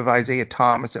get rid of Isaiah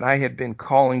Thomas, and I had been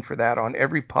calling for that on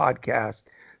every podcast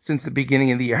since the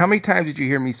beginning of the year. How many times did you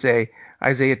hear me say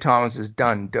Isaiah Thomas is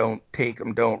done? Don't take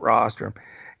him, don't roster him.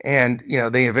 And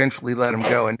they eventually let him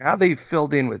go, and now they've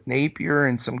filled in with Napier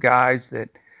and some guys that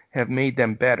have made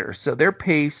them better. So their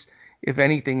pace, if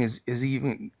anything, is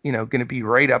even going to be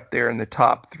right up there in the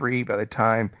top three by the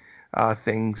time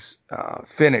things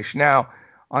finish. Now,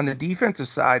 on the defensive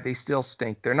side, they still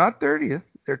stink. They're not 30th.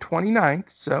 They're 29th.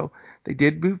 So they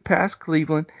did move past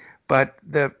Cleveland. But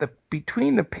the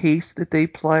between the pace that they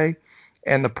play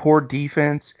and the poor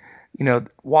defense,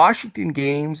 Washington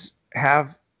games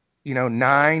have,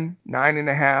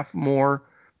 9.5 more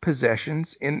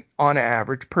possessions on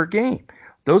average per game.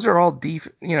 Those are all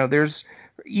there's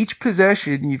each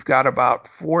possession, you've got about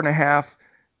 4.5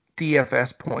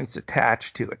 DFS points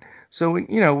attached to it. So,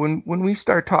 when we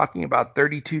start talking about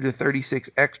 32 to 36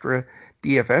 extra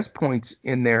DFS points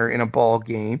in there in a ball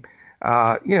game,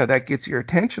 that gets your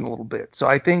attention a little bit. So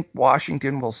I think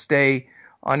Washington will stay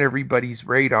on everybody's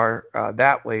radar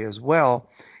that way as well.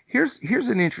 Here's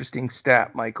an interesting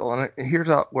stat, Michael, and here's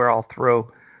where I'll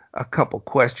throw a couple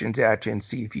questions at you and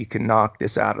see if you can knock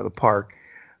this out of the park.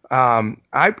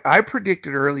 I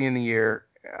predicted early in the year,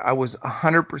 I was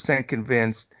 100%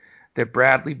 convinced that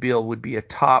Bradley Beal would be a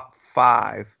top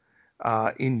 5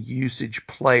 in usage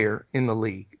player in the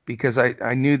league, because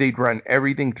I knew they'd run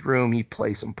everything through him. He'd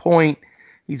play some point.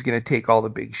 He's going to take all the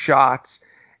big shots.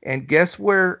 And guess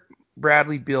where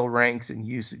Bradley Beal ranks in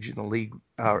usage in the league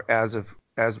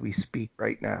as we speak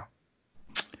right now?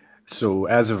 So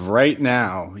as of right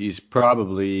now, he's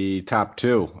probably top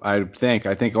 2, I think.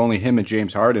 I think only him and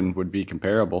James Harden would be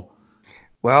comparable.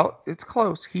 Well, it's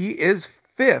close. He is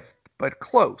 5th, but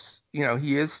close.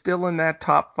 He is still in that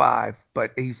top 5,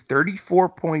 but he's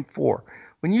 34.4.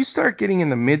 When you start getting in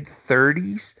the mid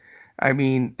 30s, I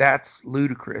mean, that's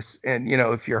ludicrous. And,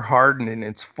 if you're Harden and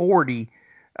it's 40,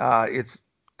 it's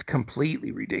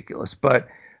completely ridiculous. But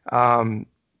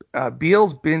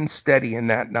Beal's been steady in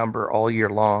that number all year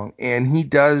long, and he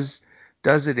does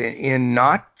it in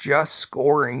not just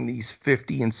scoring these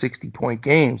 50 and 60 point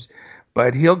games,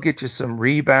 but he'll get you some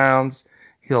rebounds.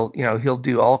 He'll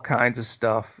do all kinds of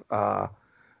stuff, to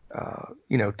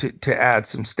add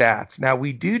some stats. Now,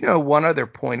 we do know one other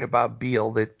point about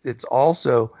Beal that it's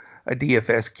also a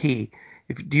DFS key.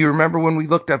 Do you remember when we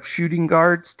looked up shooting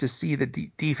guards to see the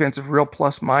defensive real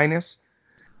plus minus?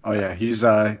 Oh yeah, he's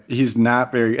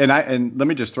not very, and let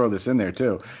me just throw this in there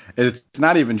too. It's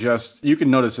not even just, you can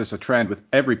notice this a trend with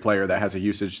every player that has a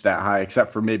usage that high,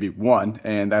 except for maybe one,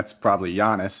 and that's probably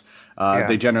Giannis.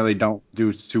 They generally don't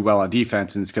do too well on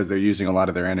defense, and it's because they're using a lot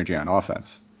of their energy on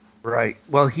offense. Right.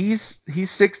 Well, he's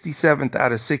 67th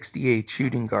out of 68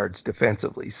 shooting guards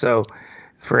defensively. So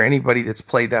for anybody that's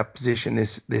played that position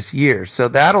this year, so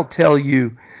that'll tell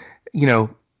you,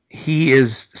 he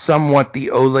is somewhat the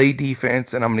Olay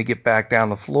defense, and I'm going to get back down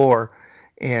the floor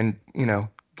and,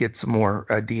 get some more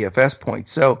DFS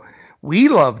points. So we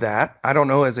love that. I don't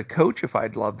know as a coach if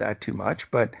I'd love that too much,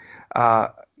 but,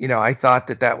 I thought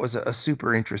that was a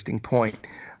super interesting point.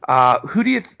 Who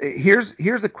do you here's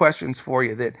the questions for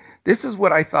you. This is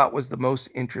what I thought was the most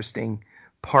interesting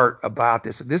part about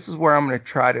this. This is where I'm going to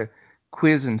try to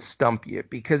quiz and stump you,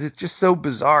 because it's just so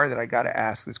bizarre that I got to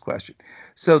ask this question.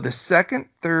 So the 2nd,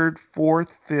 3rd,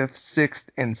 4th, 5th, 6th,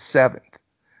 and 7th,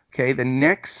 okay, the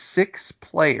next 6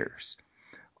 players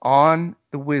on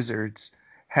the Wizards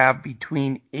have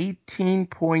between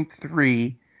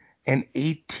 18.3 and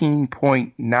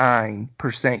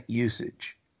 18.9%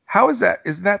 usage. How is that?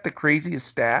 Isn't that the craziest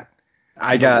stat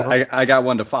I in the got world? I got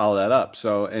one to follow that up.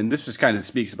 So, and this just kind of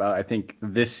speaks about, I think,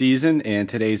 this season and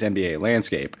today's NBA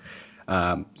landscape.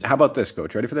 How about this,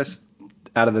 Coach? Ready for this?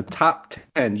 Out of the top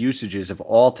 10 usages of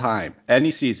all time,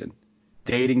 any season,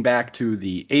 dating back to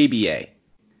the ABA,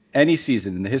 any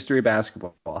season in the history of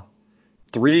basketball,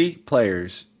 3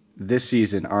 players this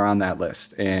season are on that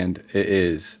list, and it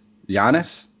is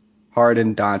Giannis,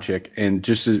 Harden, Doncic, and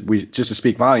just to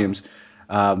speak volumes,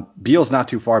 Beal's not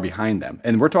too far behind them.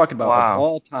 And we're talking about, of Wow,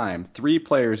 all time, 3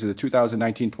 players in the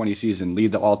 2019-20 season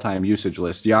lead the all-time usage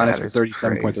list. Giannis that with is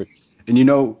 37.3, crazy.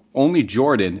 and only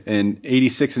Jordan in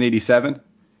 86 and 87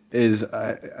 is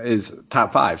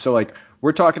top 5. So like,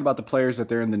 we're talking about the players that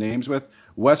they're in the names with.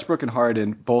 Westbrook and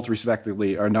Harden both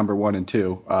respectively are number 1 and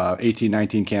 2.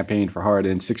 18-19 campaign for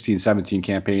Harden, 16-17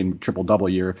 campaign triple double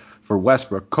year for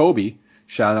Westbrook. Kobe,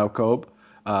 shout out Kobe,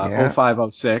 Yeah.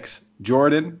 05-06.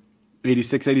 Jordan,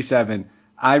 86-87.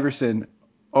 Iverson,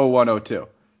 01-02.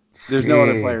 There's no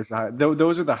other Gee. players.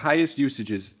 Those are the highest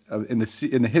usages in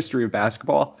the history of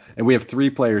basketball, and we have 3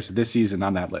 players this season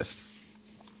on that list.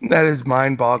 That is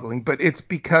mind-boggling, but it's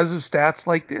because of stats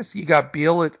like this. You got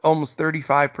Beal at almost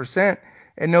 35%,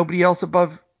 and nobody else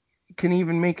above can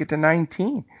even make it to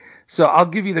 19. So I'll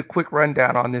give you the quick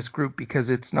rundown on this group because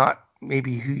it's not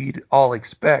maybe who you'd all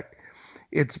expect.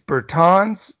 It's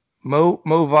Bertans, Mo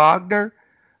Wagner,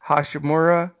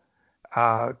 Hashimura,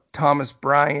 Thomas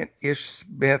Bryant, Ish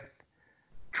Smith,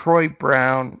 Troy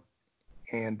Brown,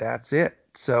 and that's it.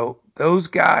 So those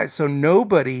guys, so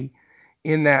nobody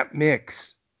in that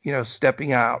mix,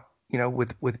 stepping out,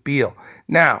 with Beal.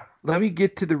 Now, let me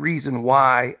get to the reason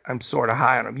why I'm sort of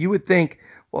high on him. You would think,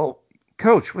 well,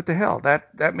 coach, what the hell?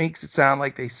 That makes it sound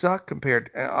like they suck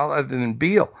compared to other than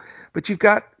Beal. But you've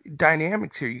got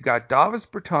dynamics here. You got Davis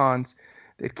Bertans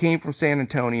that came from San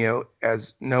Antonio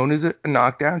as known as a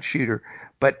knockdown shooter,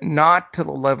 but not to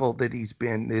the level that he's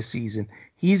been this season.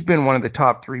 He's been one of the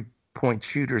top 3-point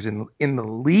shooters in the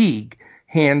league,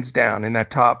 hands down, in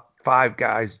that top 5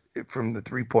 guys from the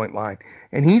 3-point line.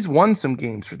 And he's won some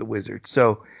games for the Wizards.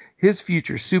 So his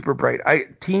future's super bright.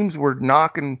 Teams were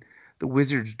knocking the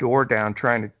Wizards' door down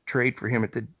trying to trade for him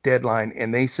at the deadline,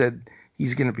 and they said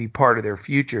he's going to be part of their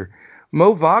future.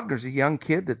 Mo Wagner's a young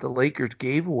kid that the Lakers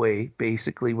gave away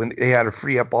basically when they had to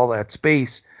free up all that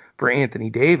space for Anthony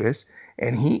Davis,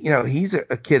 and he's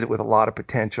a kid with a lot of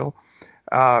potential.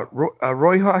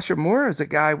 Roy Hashimura is a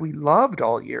guy we loved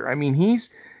all year. I mean,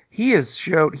 he has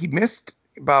showed he missed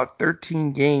about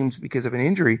 13 games because of an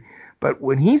injury, but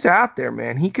when he's out there,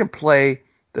 man, he can play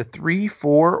the 3,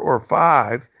 4, or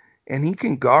 5, and he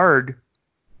can guard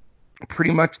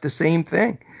pretty much the same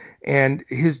thing. And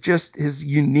his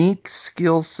unique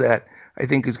skill set, I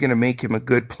think, is going to make him a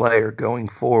good player going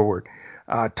forward.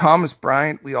 Thomas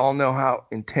Bryant, we all know how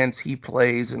intense he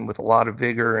plays and with a lot of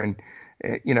vigor and,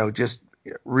 just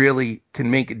really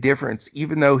can make a difference,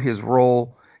 even though his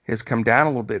role has come down a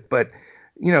little bit. But,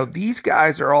 these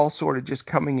guys are all sort of just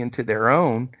coming into their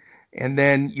own. And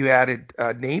then you added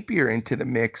Napier into the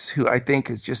mix, who I think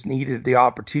has just needed the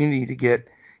opportunity to get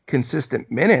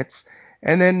consistent minutes.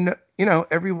 And then,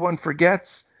 everyone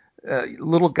forgets a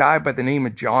little guy by the name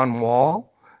of John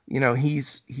Wall.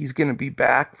 He's going to be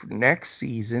back for next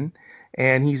season,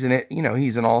 and he's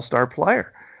an all-star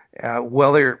player.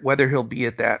 Whether he'll be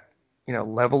at that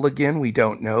level again, we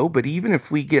don't know. But even if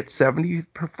we get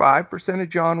 75% of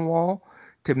John Wall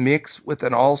to mix with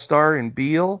an all-star in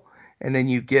Beal, and then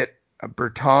you get a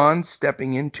Bertans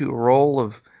stepping into a role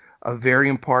of a very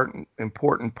important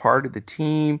part of the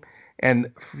team,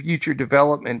 and future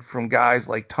development from guys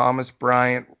like Thomas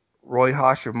Bryant, Roy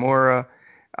Hashimura,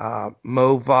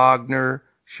 Mo Wagner,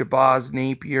 Shabazz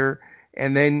Napier,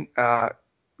 and then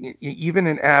even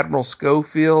an Admiral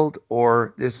Schofield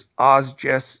or this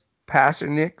Ozjess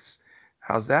Pasterniks.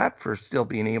 How's that for still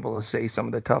being able to say some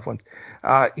of the tough ones?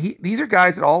 These are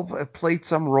guys that all have played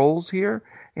some roles here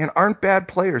and aren't bad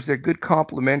players. They're good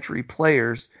complementary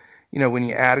players. When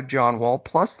you add a John Wall,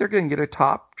 plus they're going to get a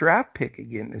top draft pick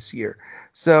again this year.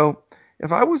 So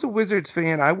if I was a Wizards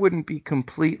fan, I wouldn't be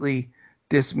completely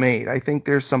dismayed. I think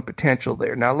there's some potential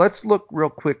there. Now let's look real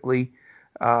quickly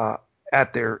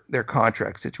at their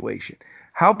contract situation.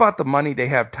 How about the money they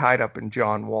have tied up in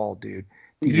John Wall, dude?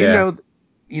 Do Yeah.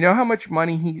 you know how much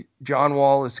money John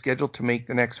Wall is scheduled to make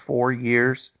the next 4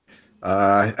 years?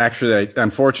 Actually,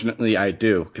 unfortunately, I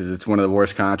do because it's one of the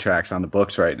worst contracts on the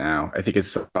books right now. I think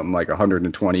it's something like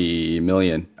 120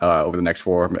 million over the next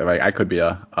four. I could be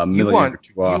a You million or won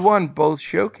two you off. won both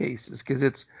showcases because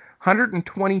it's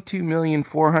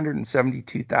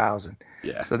 122,472,000.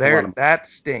 Yeah, So it's a lot there of. that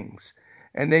stings.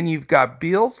 And then you've got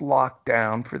Beal's locked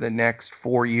down for the next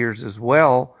 4 years as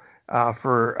well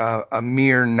for a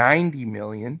mere 90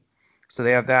 million. So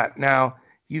they have that. Now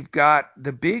you've got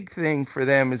the big thing for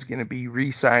them is going to be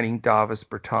re-signing Davis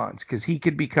Bertans because he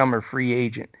could become a free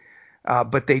agent.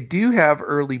 But they do have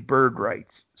early bird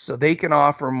rights, so they can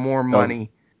offer more They'll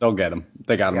money. they'll get him.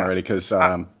 They got him Yeah. already because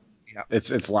I, yeah.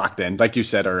 it's locked in. Like you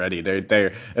said already,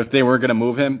 they if they were gonna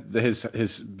move him,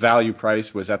 his value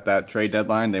price was at that trade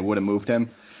deadline. They would have moved him.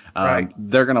 Right.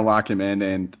 They're gonna lock him in,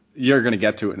 and you're gonna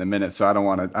get to it in a minute. So I don't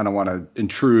want to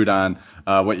intrude on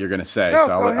what you're gonna say. No, So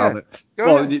go I'll ahead. let Go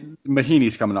well, ahead.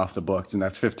 Mahiney's coming off the books, and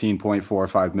that's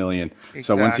 15.45 million.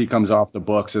 So once he Exactly. comes off the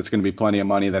books, it's going to be plenty of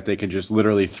money that they can just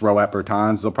literally throw at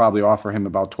Bertans. They'll probably offer him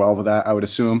about 12 of that, I would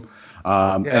assume,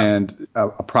 Yeah. and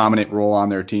a prominent role on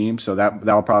their team. So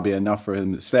that'll probably be enough for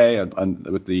him to stay.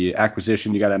 With the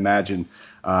acquisition, you got to imagine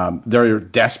they're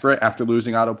desperate after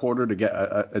losing Otto Porter to get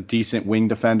a decent wing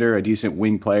defender, a decent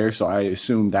wing player. So I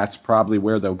assume that's probably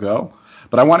where they'll go.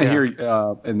 But I want to Yeah. hear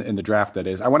in the draft, that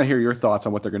is, I want to hear your thoughts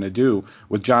on what they're going to do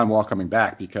with John Wall coming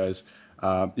back because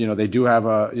they do have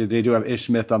Ish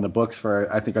Smith on the books for,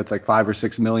 I think it's like 5 or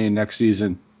 6 million next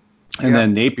season, and Yeah.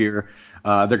 then Napier.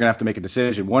 They're gonna have to make a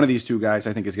decision. One of these two guys,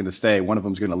 I think, is gonna stay. One of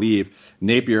them's gonna leave.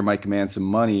 Napier might command some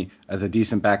money as a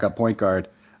decent backup point guard.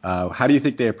 How do you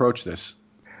think they approach this?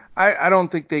 I don't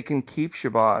think they can keep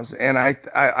Shabazz, and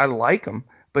I like him,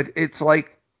 but it's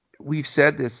like we've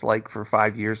said this like for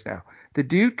 5 years now. The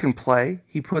dude can play.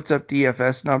 He puts up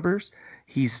DFS numbers.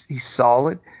 He's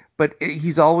solid, but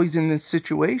he's always in this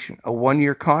situation, a 1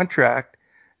 year contract,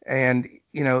 and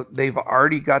they've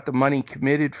already got the money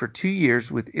committed for 2 years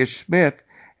with Ish Smith,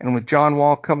 and with John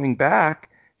Wall coming back,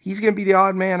 he's going to be the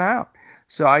odd man out.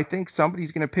 So I think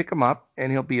somebody's going to pick him up,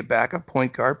 and he'll be a backup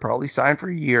point guard, probably sign for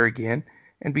a year again,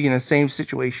 and be in the same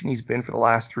situation he's been for the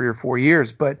last 3 or 4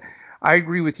 years. But I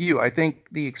agree with you. I think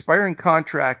the expiring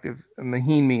contract of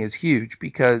Mahinmi is huge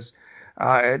because,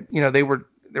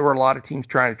 there were a lot of teams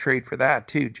trying to trade for that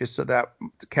too, just so that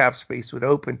cap space would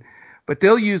open. But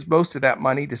they'll use most of that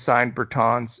money to sign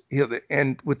Bertans,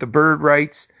 and with the bird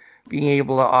rights, being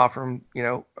able to offer him,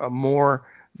 more,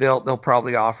 they'll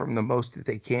probably offer him the most that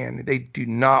they can. They do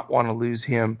not want to lose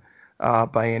him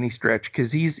by any stretch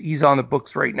because he's on the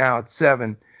books right now at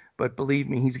 7, but believe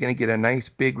me, he's going to get a nice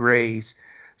big raise.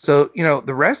 So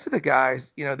the rest of the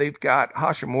guys, they've got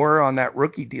Hashimura on that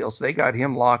rookie deal, so they got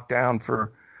him locked down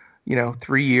for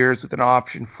 3 years with an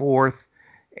option fourth,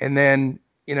 and then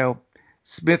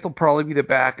Smith will probably be the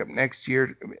backup next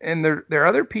year, and their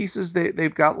other pieces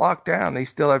they've got locked down. They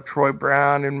still have Troy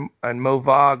Brown and Mo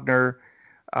Wagner,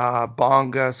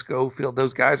 Bonga, Schofield.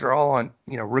 Those guys are all on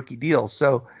rookie deals,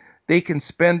 so they can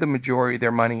spend the majority of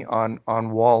their money on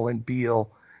Wall and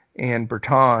Beal and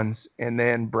Bertans, and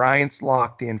then Bryant's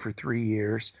locked in for 3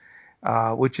 years,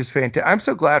 which is fantastic. I'm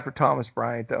so glad for Thomas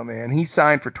Bryant though, man. He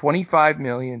signed for 25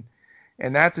 million,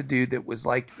 and that's a dude that was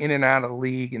like in and out of the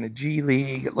league in the G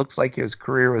League. It looks like his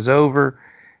career was over,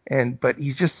 but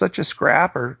he's just such a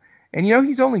scrapper. And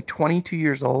he's only 22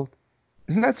 years old.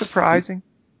 Isn't that surprising?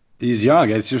 He's young.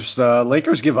 It's just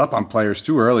Lakers give up on players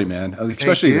too early, man. They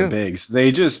Especially the do. bigs.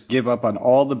 They just give up on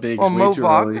all the Well, bigs way Mo too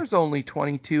early. Wagner's only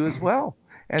 22 as well.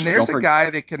 And Don't there's a forget. guy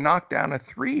that can knock down a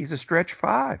three. He's a stretch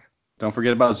five. Don't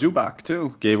forget about Zubac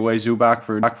too. Gave away Zubac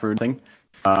for nothing.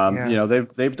 Yeah.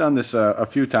 They've done this a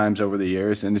few times over the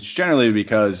years, and it's generally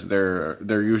because they're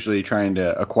usually trying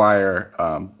to acquire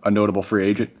a notable free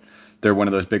agent. They're one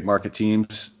of those big market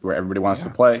teams where everybody wants to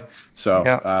Yeah. play. So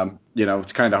Yeah.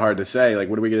 it's kind of hard to say, like,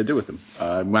 what are we gonna do with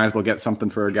them? Might as well get something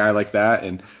for a guy like that,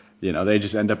 and they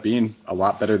just end up being a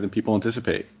lot better than people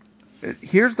anticipate.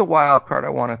 Here's the wild card I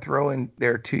want to throw in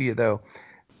there to you, though.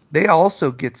 They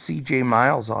also get CJ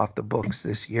Miles off the books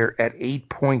this year at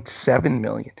 8.7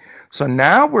 million. So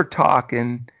now we're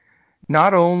talking,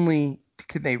 not only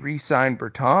can they re-sign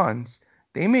Bertans,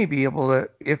 they may be able to,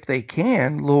 if they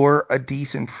can, lure a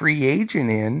decent free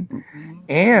agent in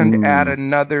and add Mm.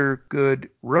 another good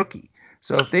rookie.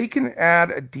 So if they can add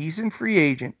a decent free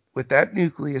agent with that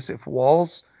nucleus, if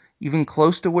Wall's even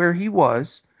close to where he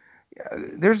was,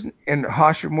 and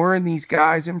Hashimura and these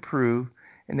guys improve,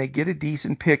 and they get a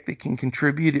decent pick that can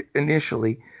contribute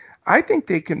initially, I think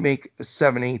they can make a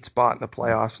 7-8 spot in the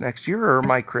playoffs next year. Or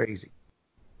am I crazy?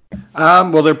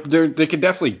 Well, they could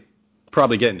definitely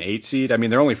probably get an 8 seed. I mean,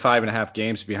 they're only 5.5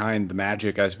 games behind the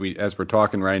Magic as we're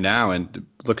talking right now. And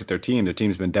look at their team. Their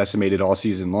team's been decimated all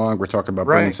season long. We're talking about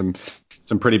bringing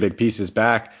some pretty big pieces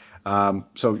back.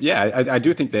 So yeah, I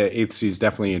do think the 8th seed is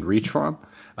definitely in reach for them.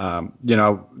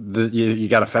 You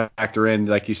got to factor in,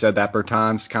 like you said, that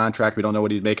Bertans contract. We don't know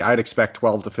what he'd make. I'd expect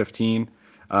 12 to 15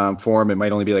 for him. It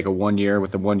might only be like a 1 year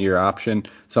with a 1 year option,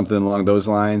 something along those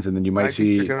lines. And then you might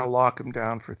see. They're going to lock him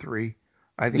down for 3.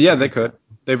 I think. Yeah, they could.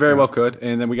 They very well could.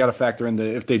 And then we got to factor in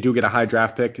if they do get a high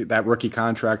draft pick, that rookie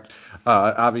contract,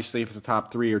 obviously if it's a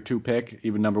top 3 or 2 pick,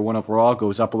 even number 1 overall,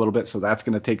 goes up a little bit. So that's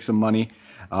going to take some money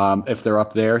if they're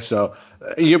up there. So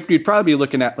you'd probably be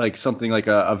looking at like something like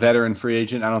a veteran free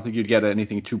agent. I don't think you'd get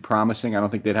anything too promising. I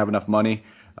don't think they'd have enough money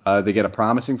to get a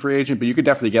promising free agent, but you could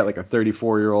definitely get like a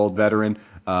 34-year-old veteran,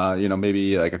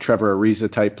 maybe like a Trevor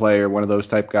Ariza type player, one of those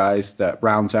type guys that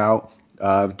rounds out,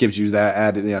 gives you that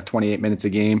added 28 minutes a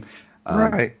game.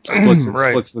 Right.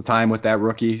 Splits the time with that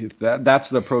rookie. That's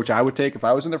the approach I would take if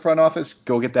I was in the front office.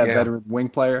 Go get that veteran wing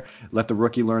player, let the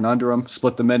rookie learn under him,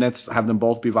 split the minutes, have them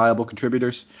both be viable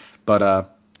contributors.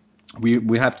 But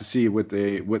we have to see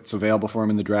what's available for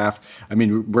him in the draft. I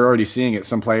mean, we're already seeing it.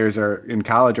 Some players in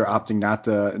college are opting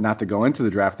not to go into the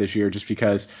draft this year just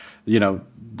because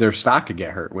their stock could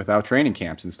get hurt without training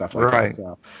camps and stuff like that.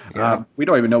 So we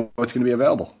don't even know what's going to be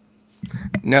available.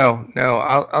 No.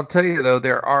 I'll tell you though,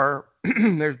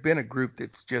 there's been a group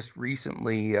that's just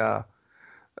recently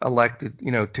elected,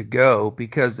 to go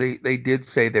because they did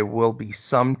say there will be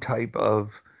some type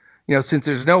of, since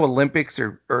there's no Olympics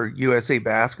or USA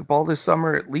basketball this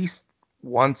summer, at least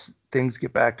once things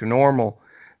get back to normal,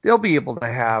 they'll be able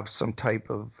to have some type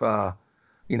of,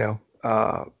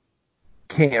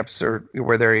 camps or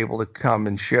where they're able to come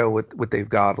and show what they've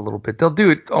got a little bit. They'll do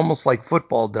it almost like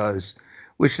football does,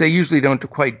 which they usually don't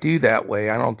quite do that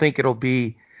way. I don't think it'll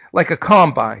be like a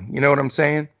combine. You know what I'm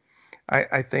saying?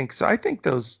 I think so. I think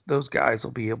those guys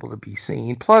will be able to be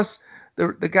seen. Plus,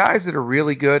 the guys that are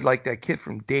really good, like that kid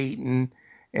from Dayton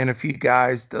and a few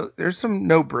guys, there's some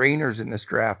no-brainers in this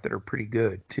draft that are pretty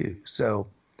good too. So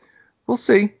we'll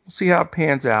see. We'll see how it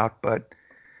pans out. But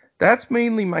that's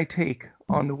mainly my take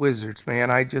on the Wizards, man.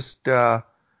 I just,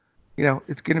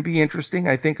 it's going to be interesting.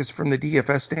 I think it's from the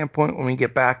DFS standpoint when we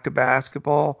get back to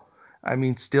basketball. I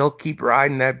mean, still keep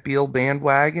riding that Beal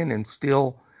bandwagon and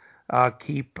still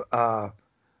keep,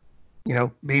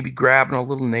 maybe grabbing a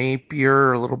little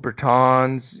Napier, a little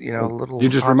Bertans, a little. You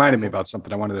just reminded me about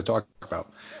something I wanted to talk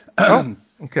about. Oh,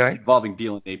 okay. Involving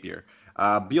Beal and Napier.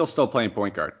 Beal's still playing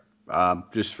point guard.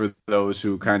 Just for those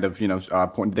who kind of, they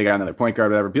got another point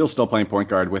guard or whatever. Beal's still playing point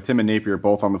guard with him and Napier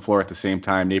both on the floor at the same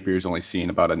time. Napier's only seeing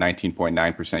about a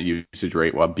 19.9% usage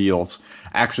rate, while Beal's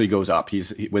actually goes up.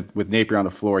 With Napier on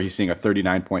the floor, he's seeing a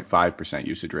 39.5%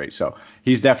 usage rate. So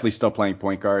he's definitely still playing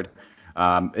point guard.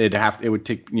 It would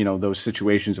take, those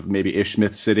situations of maybe Ish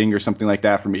Smith sitting or something like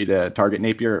that for me to target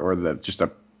Napier, or just a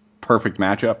perfect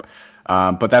matchup.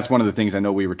 But that's one of the things I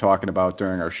know we were talking about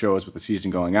during our shows with the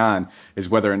season going on, is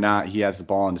whether or not he has the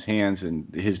ball in his hands, and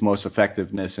his most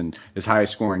effectiveness and his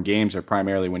highest scoring games are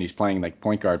primarily when he's playing like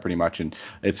point guard pretty much, and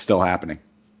it's still happening.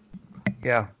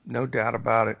 Yeah, no doubt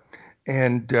about it.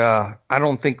 And I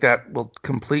don't think that will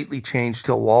completely change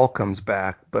till Wall comes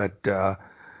back. But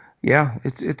yeah,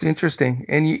 it's interesting.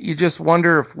 And you just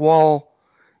wonder if Wall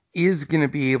is going to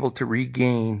be able to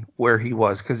regain where he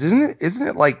was, because isn't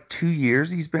it like 2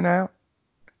 years he's been out?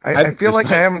 I feel like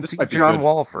I haven't seen John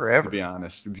Wall forever, to be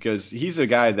honest, because he's a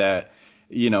guy that,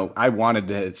 I wanted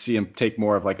to see him take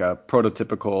more of like a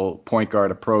prototypical point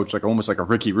guard approach, like almost like a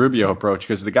Ricky Rubio approach,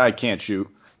 because the guy can't shoot.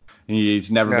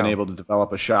 He's never been able to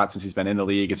develop a shot since he's been in the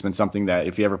league. It's been something that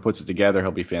if he ever puts it together,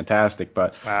 he'll be fantastic.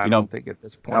 But I don't think at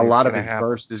this point a lot of his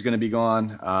burst is going to be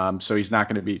gone. So he's not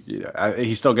going to be.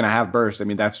 He's still going to have burst. I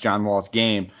mean, that's John Wall's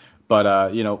game.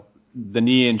 But the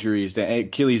knee injuries, the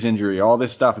Achilles injury, all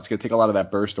this stuff, it's going to take a lot of that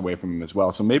burst away from him as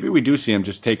well. So maybe we do see him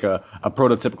just take a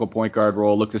prototypical point guard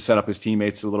role, look to set up his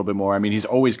teammates a little bit more. I mean, he's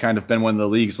always kind of been one of the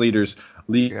league's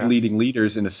leading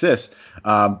leaders in assists.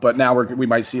 But now we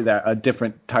might see that a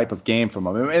different type of game from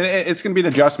him. And it's going to be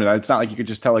an adjustment. It's not like you could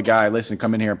just tell a guy, listen,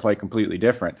 come in here and play completely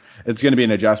different. It's going to be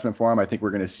an adjustment for him. I think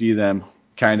we're going to see them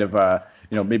kind of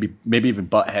maybe even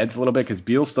butt heads a little bit, because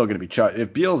Beal's still going to be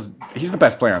if he's the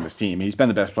best player on this team. He's been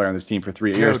the best player on this team for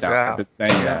 3 years now. I've been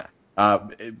saying that.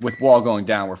 With Wall going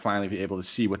down, we're finally able to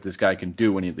see what this guy can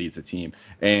do when he leads a team,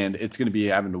 and it's going to be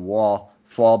having the Wall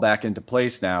fall back into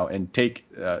place now and take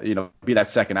be that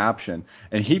second option,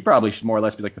 and he probably should more or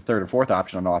less be like the third or fourth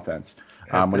option on offense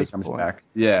when he comes back.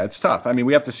 Yeah, it's tough. I mean,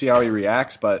 we have to see how he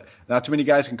reacts, but not too many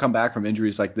guys can come back from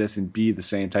injuries like this and be the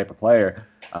same type of player.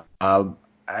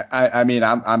 I mean,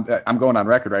 I'm going on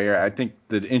record right here. I think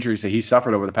the injuries that he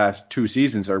suffered over the past 2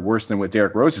 seasons are worse than what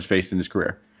Derrick Rose has faced in his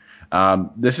career.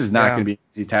 This is not Yeah. going to be an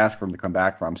easy task for him to come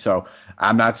back from. So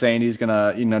I'm not saying he's going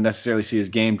to, necessarily see his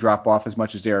game drop off as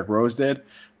much as Derrick Rose did,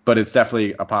 but it's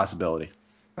definitely a possibility.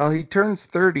 Well, he turns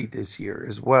 30 this year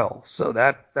as well, so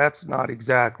that's not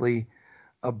exactly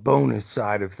a bonus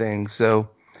side of things. So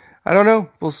I don't know.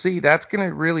 We'll see. That's going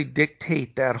to really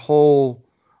dictate that whole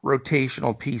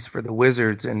rotational piece for the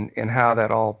Wizards and how that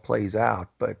all plays out.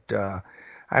 But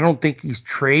I don't think he's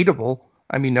tradable.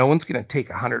 I mean, no one's going to take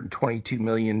 122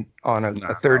 million on a No.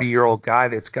 30-year-old guy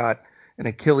that's got an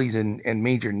Achilles and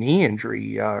major knee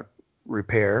injury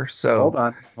repair.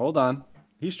 So Hold on.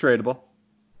 He's tradable.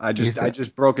 I you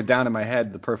just broke it down in my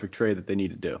head, the perfect trade that they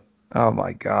need to do. oh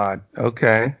my God.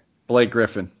 Okay. Blake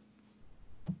Griffin.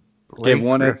 Blake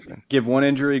Griffin. Give one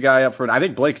injury guy up front. I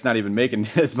think Blake's not even making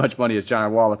as much money as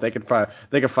John Wall. If they could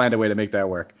find a way to make that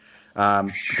work,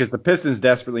 because the Pistons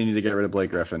desperately need to get rid of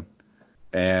Blake Griffin,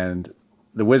 and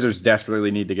the Wizards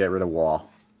desperately need to get rid of Wall.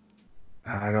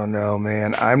 I don't know,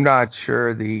 man. I'm not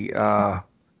sure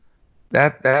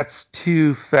that's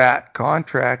two fat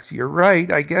contracts. You're right.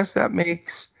 I guess that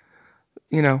makes,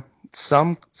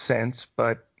 some sense,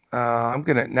 but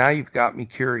now you've got me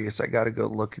curious. I got to go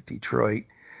look at Detroit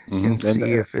and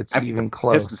see if it's even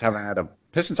close. Pistons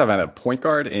haven't had a point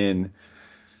guard in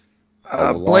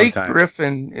a long Blake time.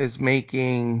 Griffin is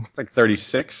making It's like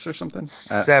 36 or something.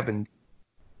 37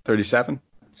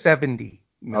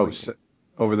 million.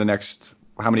 Over the next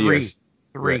how many years?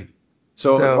 Three. Right.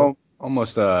 So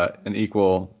almost an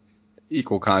equal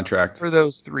contract. For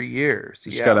those 3 years.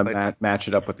 Just gotta match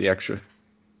it up with the extra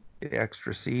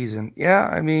season. Yeah,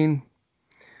 I mean,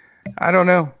 I don't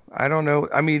know.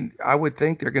 I mean, I would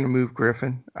think they're going to move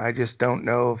Griffin. I just don't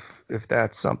know if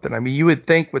that's something. I mean, you would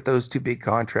think with those two big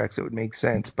contracts it would make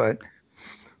sense, but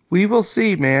we will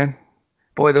see, man.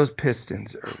 Boy, those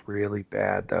Pistons are really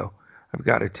bad, though. I've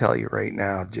got to tell you right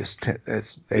now. I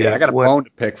got a bone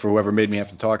to pick for whoever made me have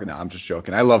to talk. No, I'm just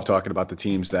joking. I love talking about the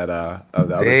teams that the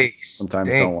other teams sometimes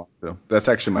don't want to. That's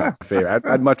actually my favorite.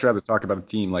 I'd much rather talk about a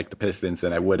team like the Pistons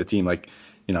than I would a team like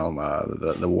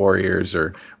the Warriors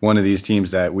or one of these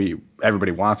teams that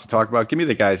everybody wants to talk about. Give me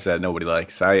the guys that nobody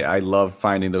likes. I love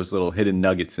finding those little hidden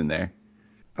nuggets in there.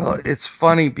 Well, it's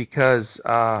funny because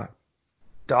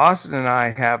Dawson and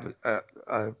I have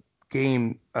a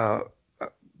game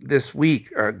this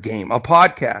week, a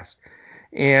podcast,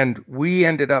 and we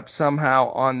ended up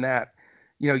somehow on that.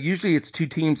 Usually it's two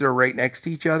teams that are right next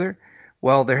to each other.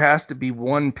 Well, there has to be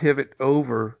one pivot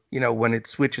over, when it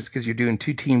switches because you're doing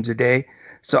two teams a day.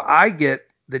 So I get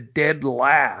the dead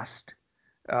last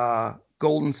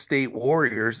Golden State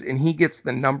Warriors, and he gets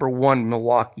the number 1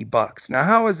 Milwaukee Bucks. Now,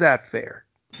 how is that fair?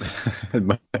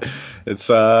 It's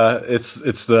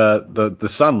the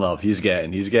son love he's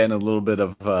getting. He's getting a little bit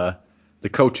of the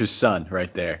coach's son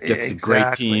right there. Gets a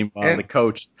great team. The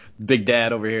coach, Big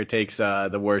Dad over here, takes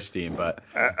the worst team. But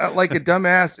like a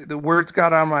dumbass, the words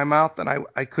got out of my mouth, and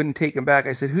I couldn't take them back.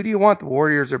 I said, "Who do you want, the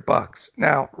Warriors or Bucks?"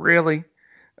 Now, really?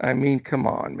 I mean, come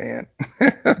on, man.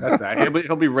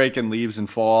 He'll be raking leaves in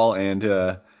fall, and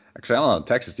actually, I don't know,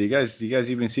 Texas. Do you guys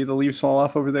even see the leaves fall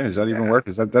off over there? Does that even work?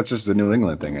 That's just a New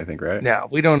England thing, I think, right? No,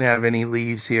 we don't have any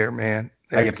leaves here, man.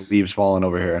 I get the leaves falling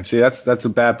over here. See, that's the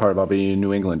bad part about being a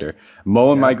New Englander.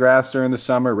 Mowing my grass during the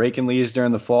summer, raking leaves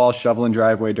during the fall, shoveling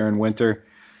driveway during winter.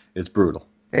 It's brutal.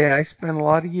 Yeah, I spent a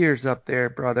lot of years up there,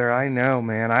 brother. I know,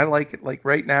 man. I like it. Like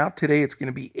right now, today it's going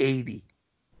to be 80.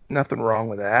 Nothing wrong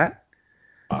with that.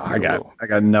 I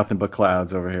got nothing but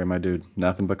clouds over here, my dude.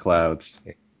 Nothing but clouds.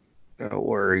 No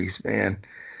worries, man.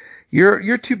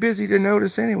 You're too busy to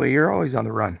notice anyway. You're always on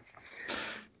the run.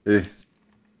 Hey,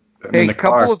 a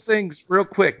couple of things real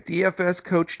quick.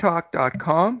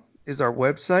 DFSCoachTalk.com is our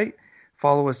website.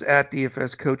 Follow us at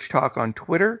DFSCoachTalk on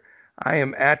Twitter. I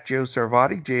am at Joe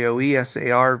Sarvadi,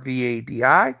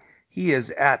 JoeSarvadi. He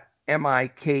is at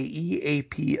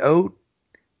MikeApotria,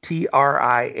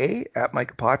 at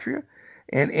Mike Apotria.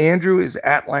 And Andrew is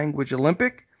at Language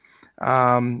Olympic.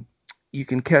 You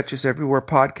can catch us everywhere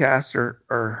podcasts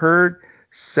are heard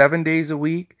 7 days a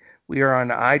week. We are on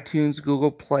iTunes,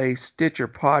 Google Play, Stitcher,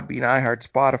 Podbean, iHeart,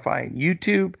 Spotify, and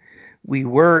YouTube. We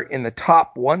were in the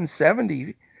top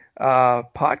 170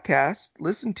 podcasts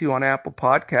listened to on Apple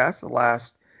Podcasts the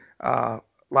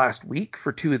last week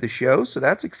for 2 of the shows, so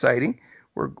that's exciting.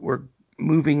 We're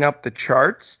moving up the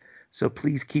charts, so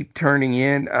please keep tuning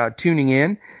in.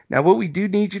 Now, what we do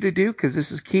need you to do, because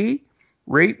this is key,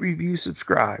 rate, review,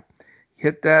 subscribe.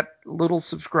 Hit that little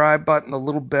subscribe button, the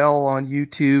little bell on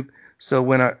YouTube. So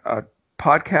when a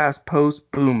podcast posts,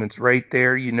 boom, it's right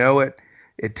there. You know it.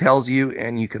 It tells you,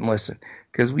 and you can listen,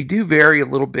 because we do vary a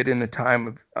little bit in the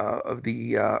time of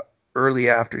the early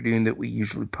afternoon that we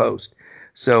usually post.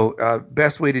 So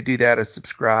best way to do that is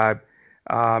subscribe.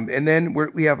 And then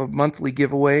we have a monthly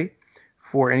giveaway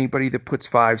for anybody that puts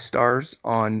 5 stars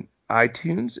on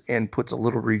iTunes and puts a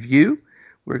little review.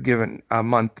 We're giving a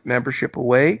month membership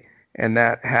away, and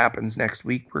that happens next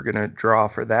week. We're going to draw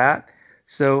for that.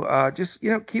 So just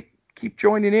keep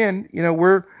joining in.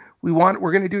 We're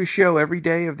going to do a show every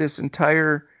day of this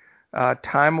entire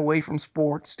time away from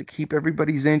sports to keep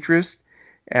everybody's interest.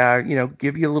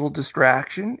 Give you a little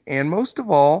distraction, and most of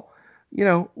all,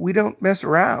 we don't mess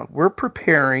around. We're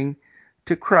preparing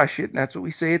to crush it, and that's what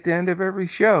we say at the end of every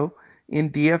show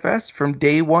in DFS from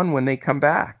day one when they come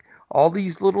back. All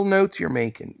these little notes you're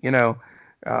making,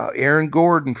 Aaron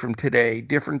Gordon from today,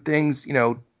 different things,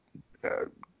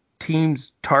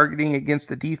 teams targeting against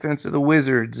the defense of the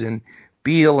Wizards and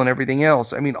Beal and everything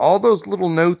else. I mean, all those little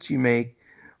notes you make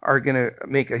are going to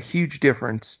make a huge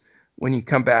difference when you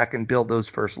come back and build those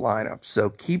first lineups. So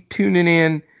keep tuning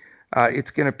in.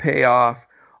 It's going to pay off.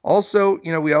 Also,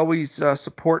 we always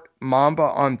support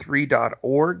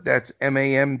mambaon3.org. That's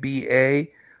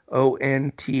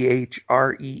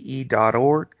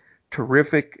MAMBAONTHREE.org.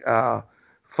 Terrific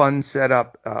fun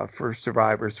setup for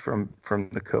survivors from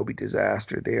the Kobe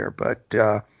disaster there.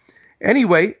 But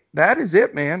anyway, that is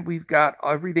it, man. We've got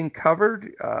everything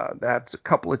covered. That's a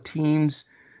couple of teams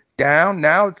down.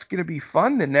 Now it's going to be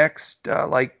fun the next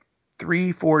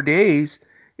 3-4 days.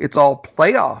 It's all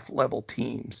playoff level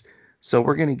teams. So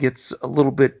we're going to get a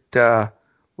little bit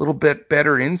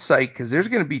better insight, because there's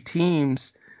going to be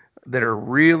teams that are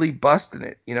really busting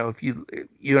it. If you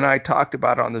and I talked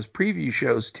about it on those preview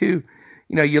shows too.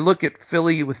 You look at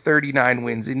Philly with 39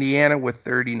 wins, Indiana with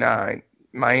 39,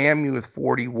 Miami with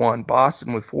 41,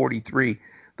 Boston with 43.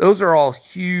 Those are all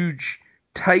huge,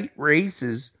 tight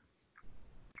races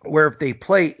where if they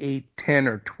play 8, 10,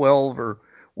 or 12 or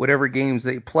whatever games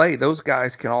they play, those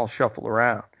guys can all shuffle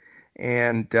around.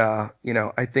 And,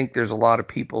 I think there's a lot of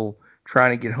people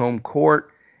trying to get home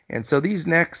court. And so these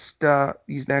next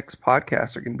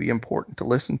podcasts are going to be important to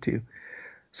listen to.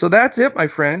 So that's it, my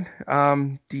friend.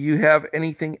 Do you have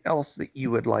anything else that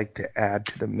you would like to add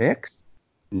to the mix?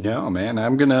 No, man.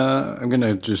 I'm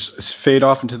gonna just fade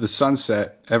off into the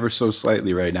sunset ever so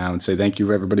slightly right now and say thank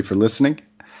you everybody for listening.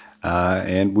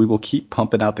 And we will keep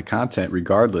pumping out the content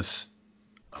regardless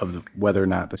of whether or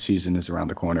not the season is around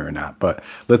the corner or not. But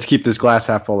let's keep this glass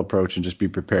half full approach and just be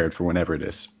prepared for whenever it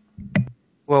is.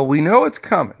 Well, we know it's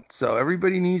coming, so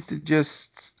everybody needs to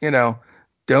just,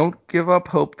 don't give up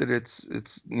hope that it's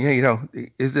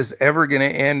is this ever going to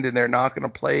end and they're not going to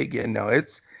play again? No,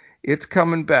 it's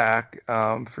coming back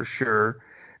for sure.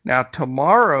 Now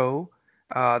tomorrow,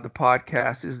 the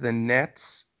podcast is the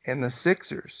Nets and the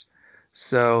Sixers.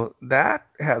 So that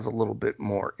has a little bit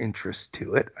more interest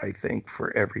to it, I think,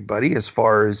 for everybody as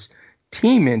far as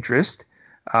team interest.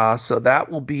 So that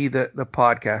will be the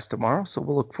podcast tomorrow. So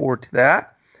we'll look forward to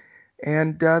that.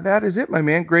 And that is it, my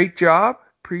man. Great job.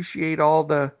 Appreciate all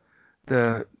the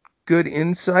good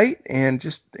insight, and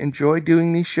just enjoy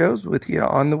doing these shows with you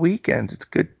on the weekends. It's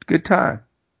good time.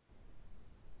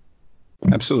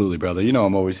 Absolutely, brother.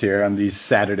 I'm always here on these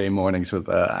Saturday mornings with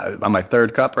on my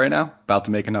 3rd cup right now, about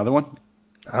to make another one.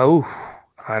 Oh,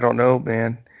 I don't know,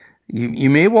 man. You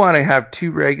may want to have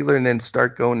 2 regular and then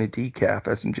start going to decaf.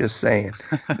 I'm just saying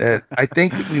that I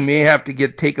think that we may have to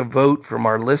take a vote from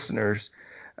our listeners.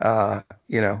 I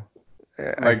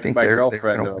think my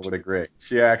girlfriend would agree.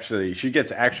 She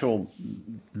gets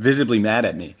visibly mad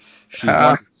at me. She's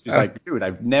like, dude,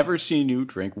 I've never seen you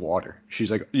drink water.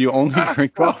 She's like, you only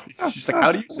drink coffee. She's like,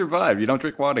 how do you survive? You don't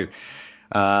drink water.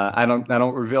 I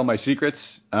don't reveal my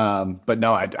secrets. But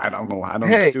no, I don't know.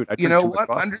 Hey, dude, you know what?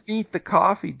 Underneath the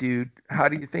coffee, dude, how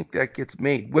do you think that gets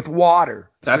made? With water.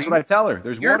 That's what I tell her.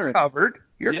 There's water. You're covered.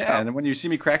 And then when you see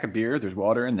me crack a beer, there's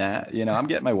water in that. I'm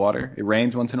getting my water. It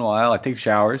rains once in a while. I take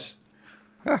showers.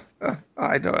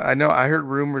 I know. I heard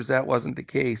rumors that wasn't the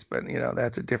case, but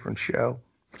that's a different show.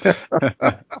 All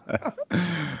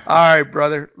right,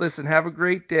 brother. Listen, have a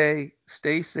great day.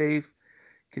 Stay safe.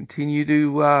 Continue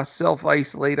to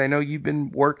self-isolate. I know you've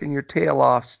been working your tail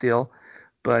off still,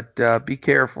 but be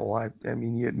careful. I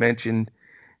mean, you had mentioned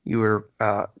you were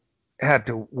had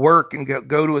to work and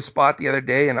go to a spot the other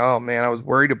day, and oh man, I was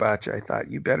worried about you. I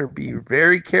thought you better be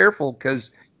very careful,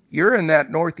 because you're in that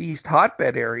northeast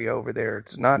hotbed area over there.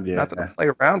 It's nothing to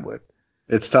play around with.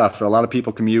 It's tough. A lot of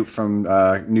people commute from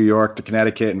New York to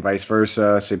Connecticut and vice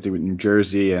versa. Same thing with New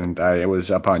Jersey. And I was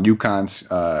up on UConn's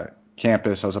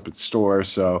campus. I was up at the store.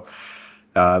 So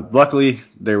Luckily,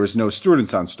 there was no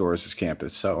students on Storrs'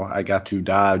 campus, so I got to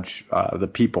dodge the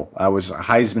people. I was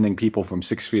Heismaning people from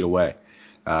 6 feet away.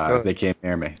 They came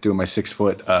near me, doing my 6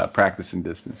 foot practicing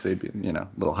distance. They'd be,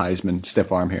 little Heisman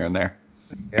stiff arm here and there.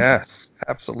 Yes,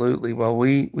 absolutely. Well,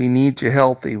 we need you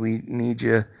healthy. We need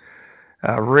you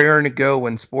raring to go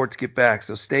when sports get back.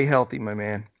 So stay healthy, my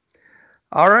man.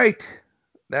 All right,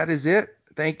 that is it.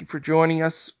 Thank you for joining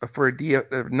us for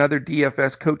another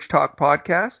DFS Coach Talk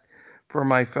podcast. For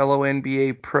my fellow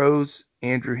NBA pros,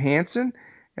 Andrew Hansen,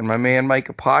 and my man Mike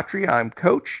Apotri, I'm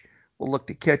Coach. We'll look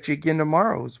to catch you again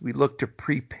tomorrow as we look to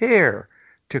prepare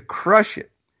to crush it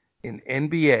in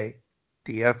NBA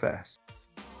DFS.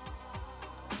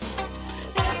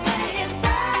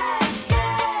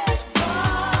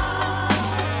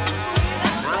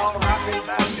 Now rapping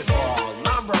basketball,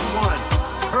 number 1,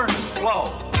 Curtis Blow.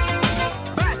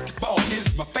 Basketball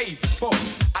is my favorite sport.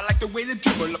 I like the way they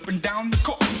dribble up and down the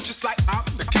court, just like I'm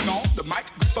the king on the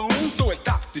microphone. So it's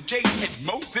Dr. J and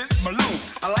Moses Malone.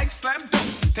 I like slam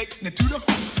dunks and taking it to the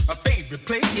hoop. My favorite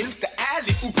play is the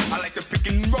alley-oop. I like the pick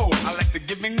and roll. I like the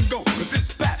give and go.